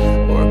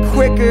 or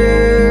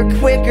quicker,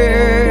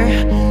 quicker.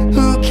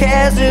 Who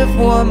cares if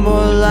one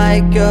more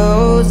light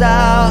goes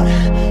out?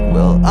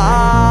 Well,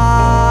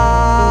 I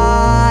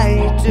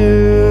do.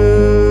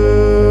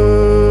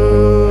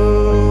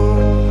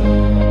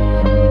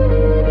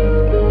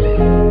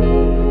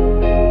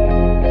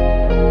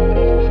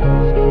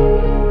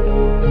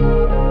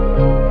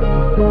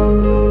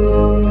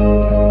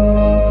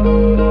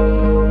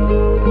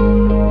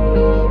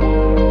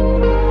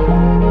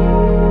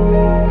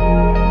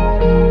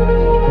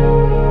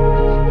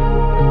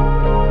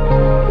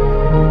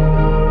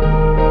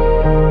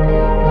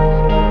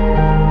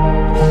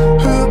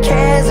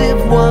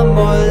 One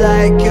more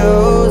light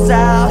goes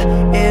out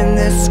in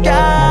the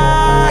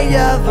sky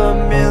of a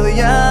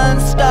million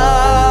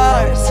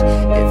stars.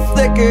 It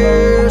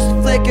flickers,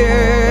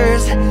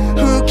 flickers.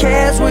 Who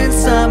cares when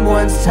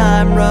someone's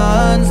time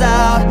runs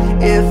out?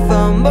 If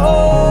a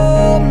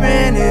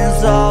moment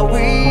is all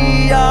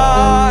we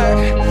are,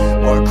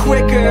 or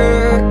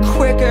quicker,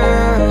 quicker.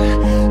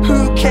 Who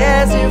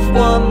cares if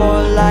one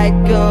more light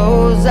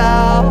goes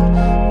out?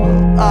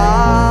 Well, I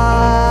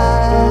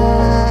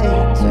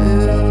do.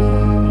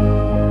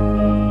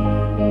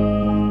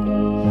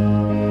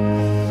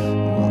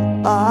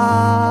 I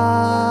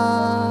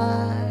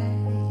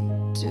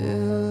do.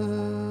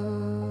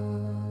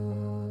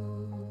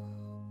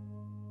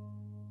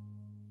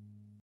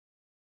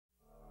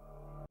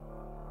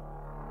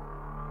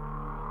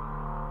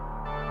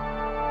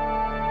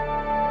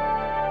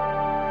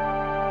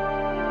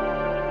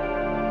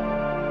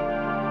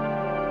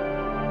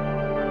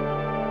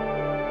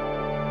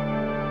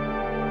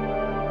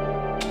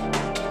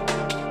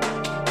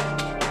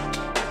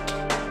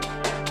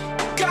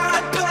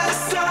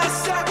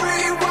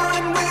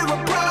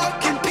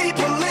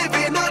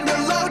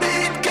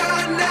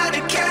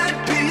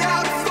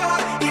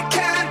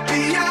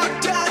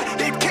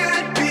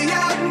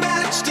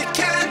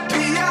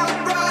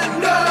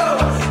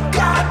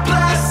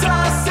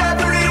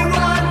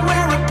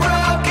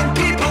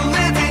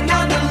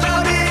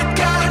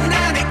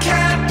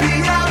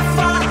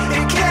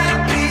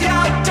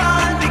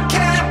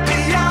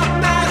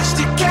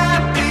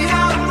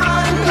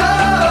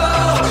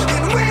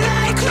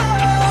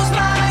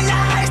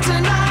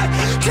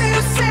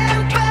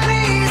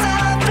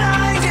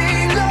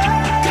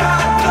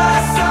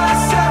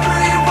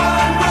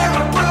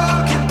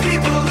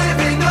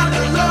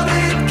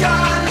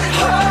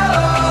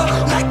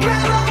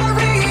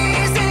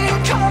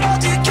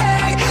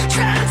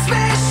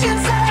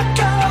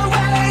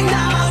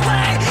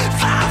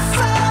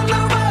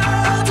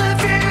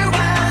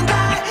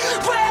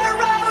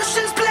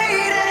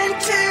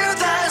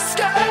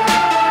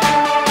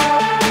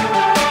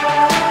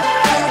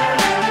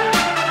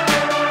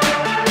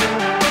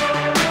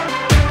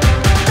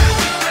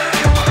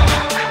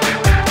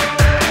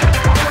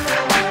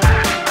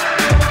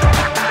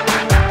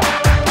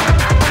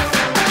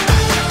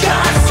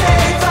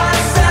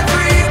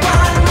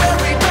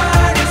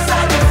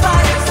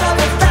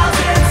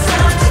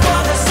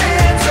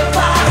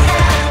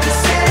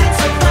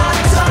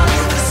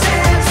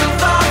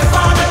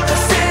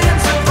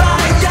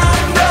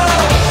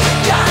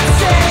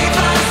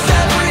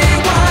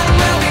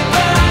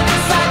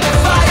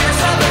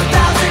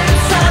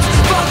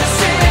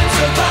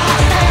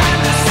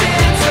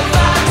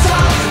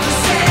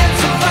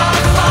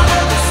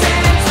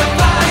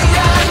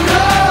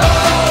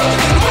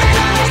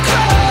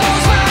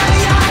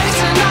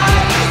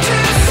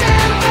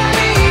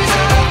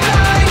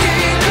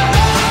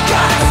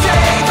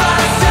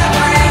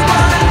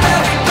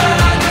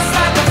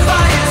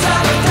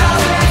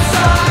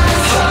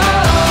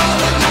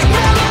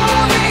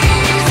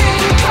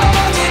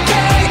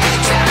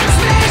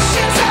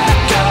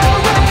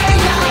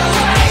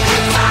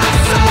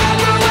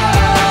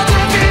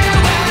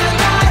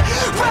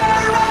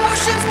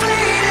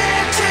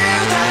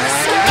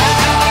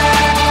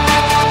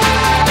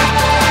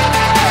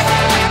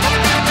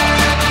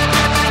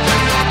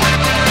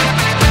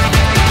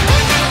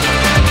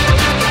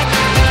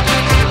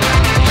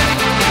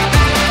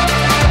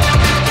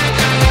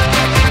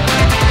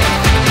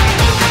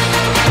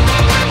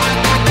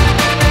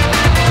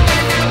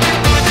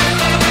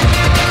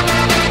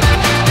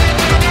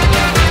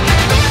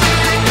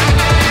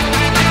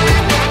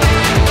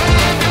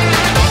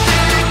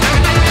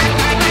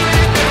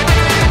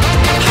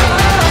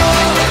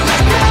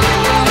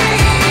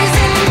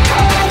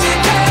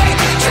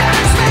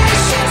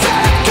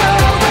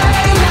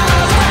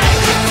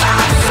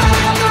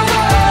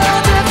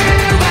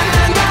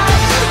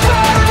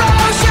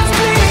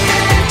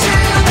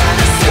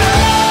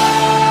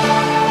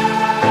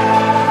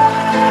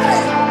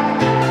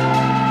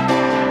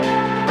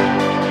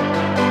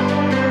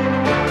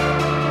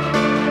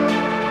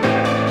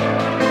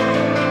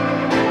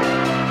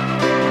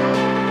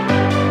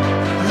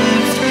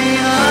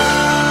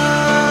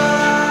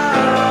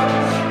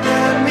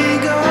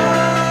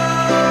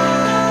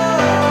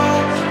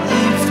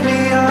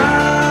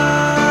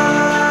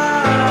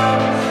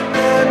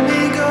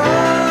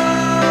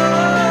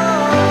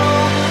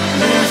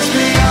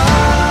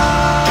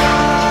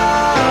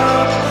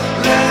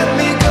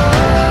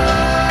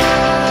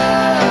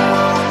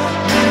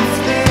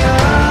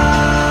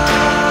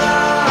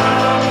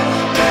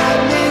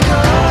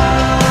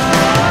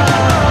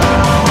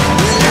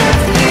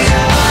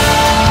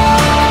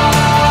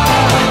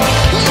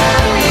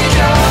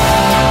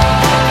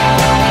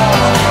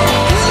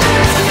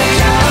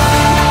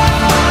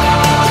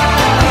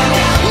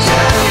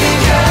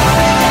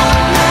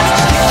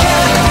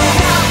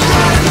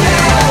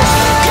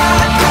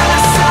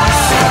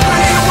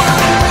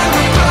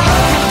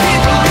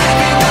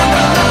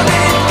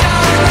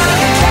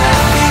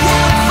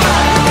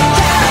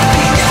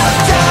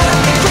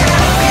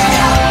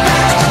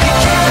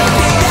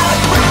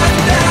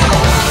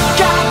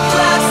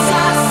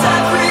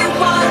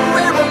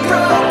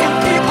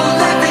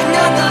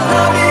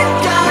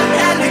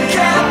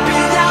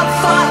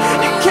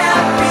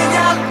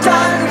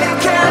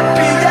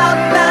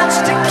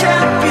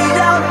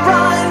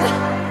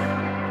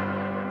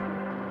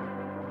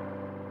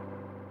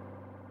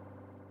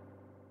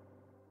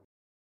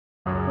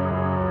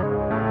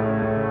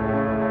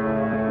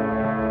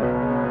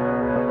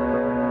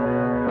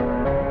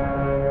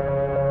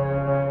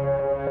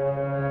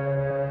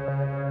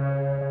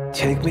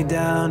 Take me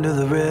down to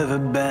the river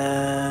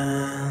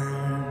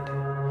bend.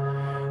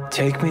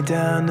 Take me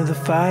down to the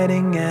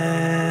fighting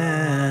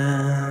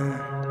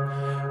end.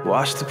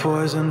 Wash the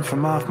poison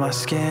from off my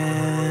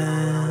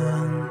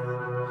skin.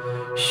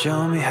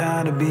 Show me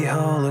how to be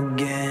whole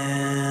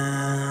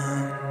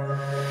again.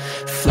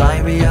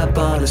 Fly me up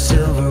on a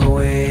silver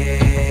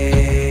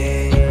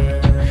wing,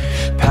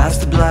 past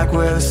the black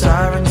where the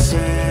sirens sing.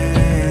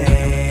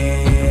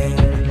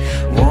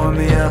 Warm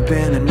me up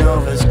in a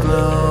nova's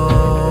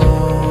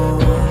glow,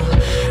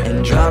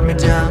 and drop me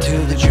down to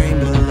the dream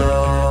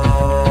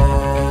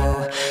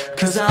below.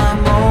 'Cause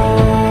I'm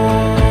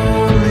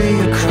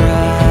only a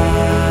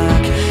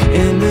crack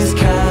in this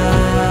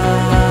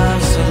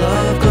castle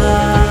of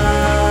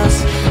glass.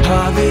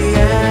 Hardly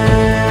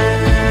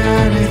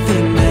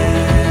anything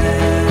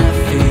there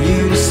for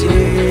you to see,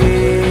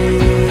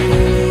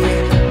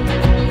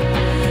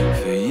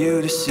 for you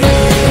to see.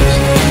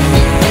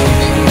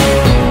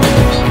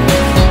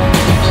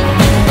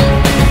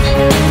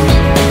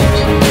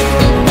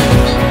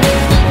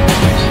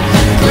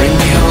 Bring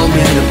me home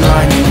in a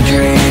blinding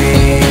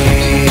dream,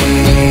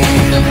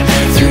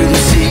 through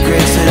the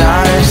secrets that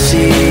I've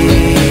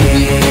seen.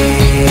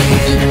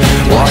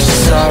 Wash the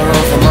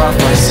sorrow from off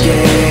my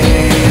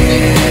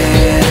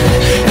skin,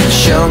 and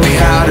show me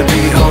how to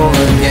be whole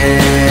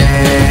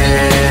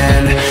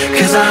again.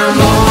 'Cause I'm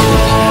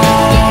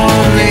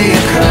only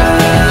a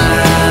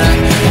crack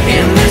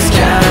in this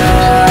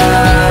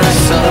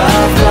castle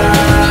of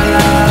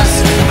glass.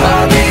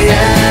 Hardly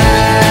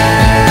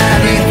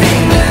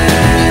anything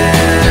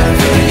there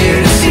for you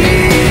to see,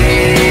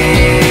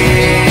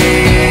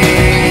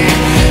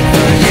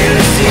 for you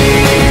to see.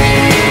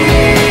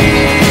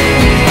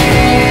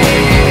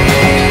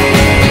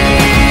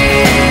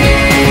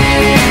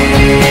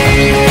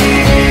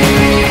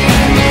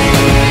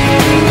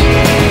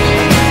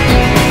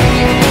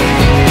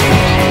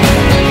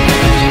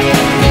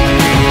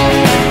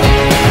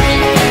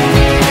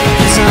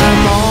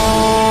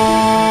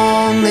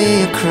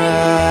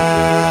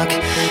 Crack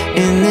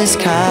in this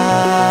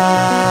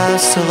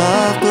castle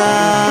of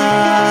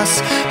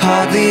glass.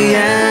 Hardly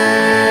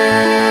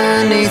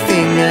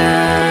anything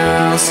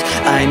else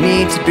I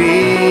need to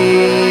be,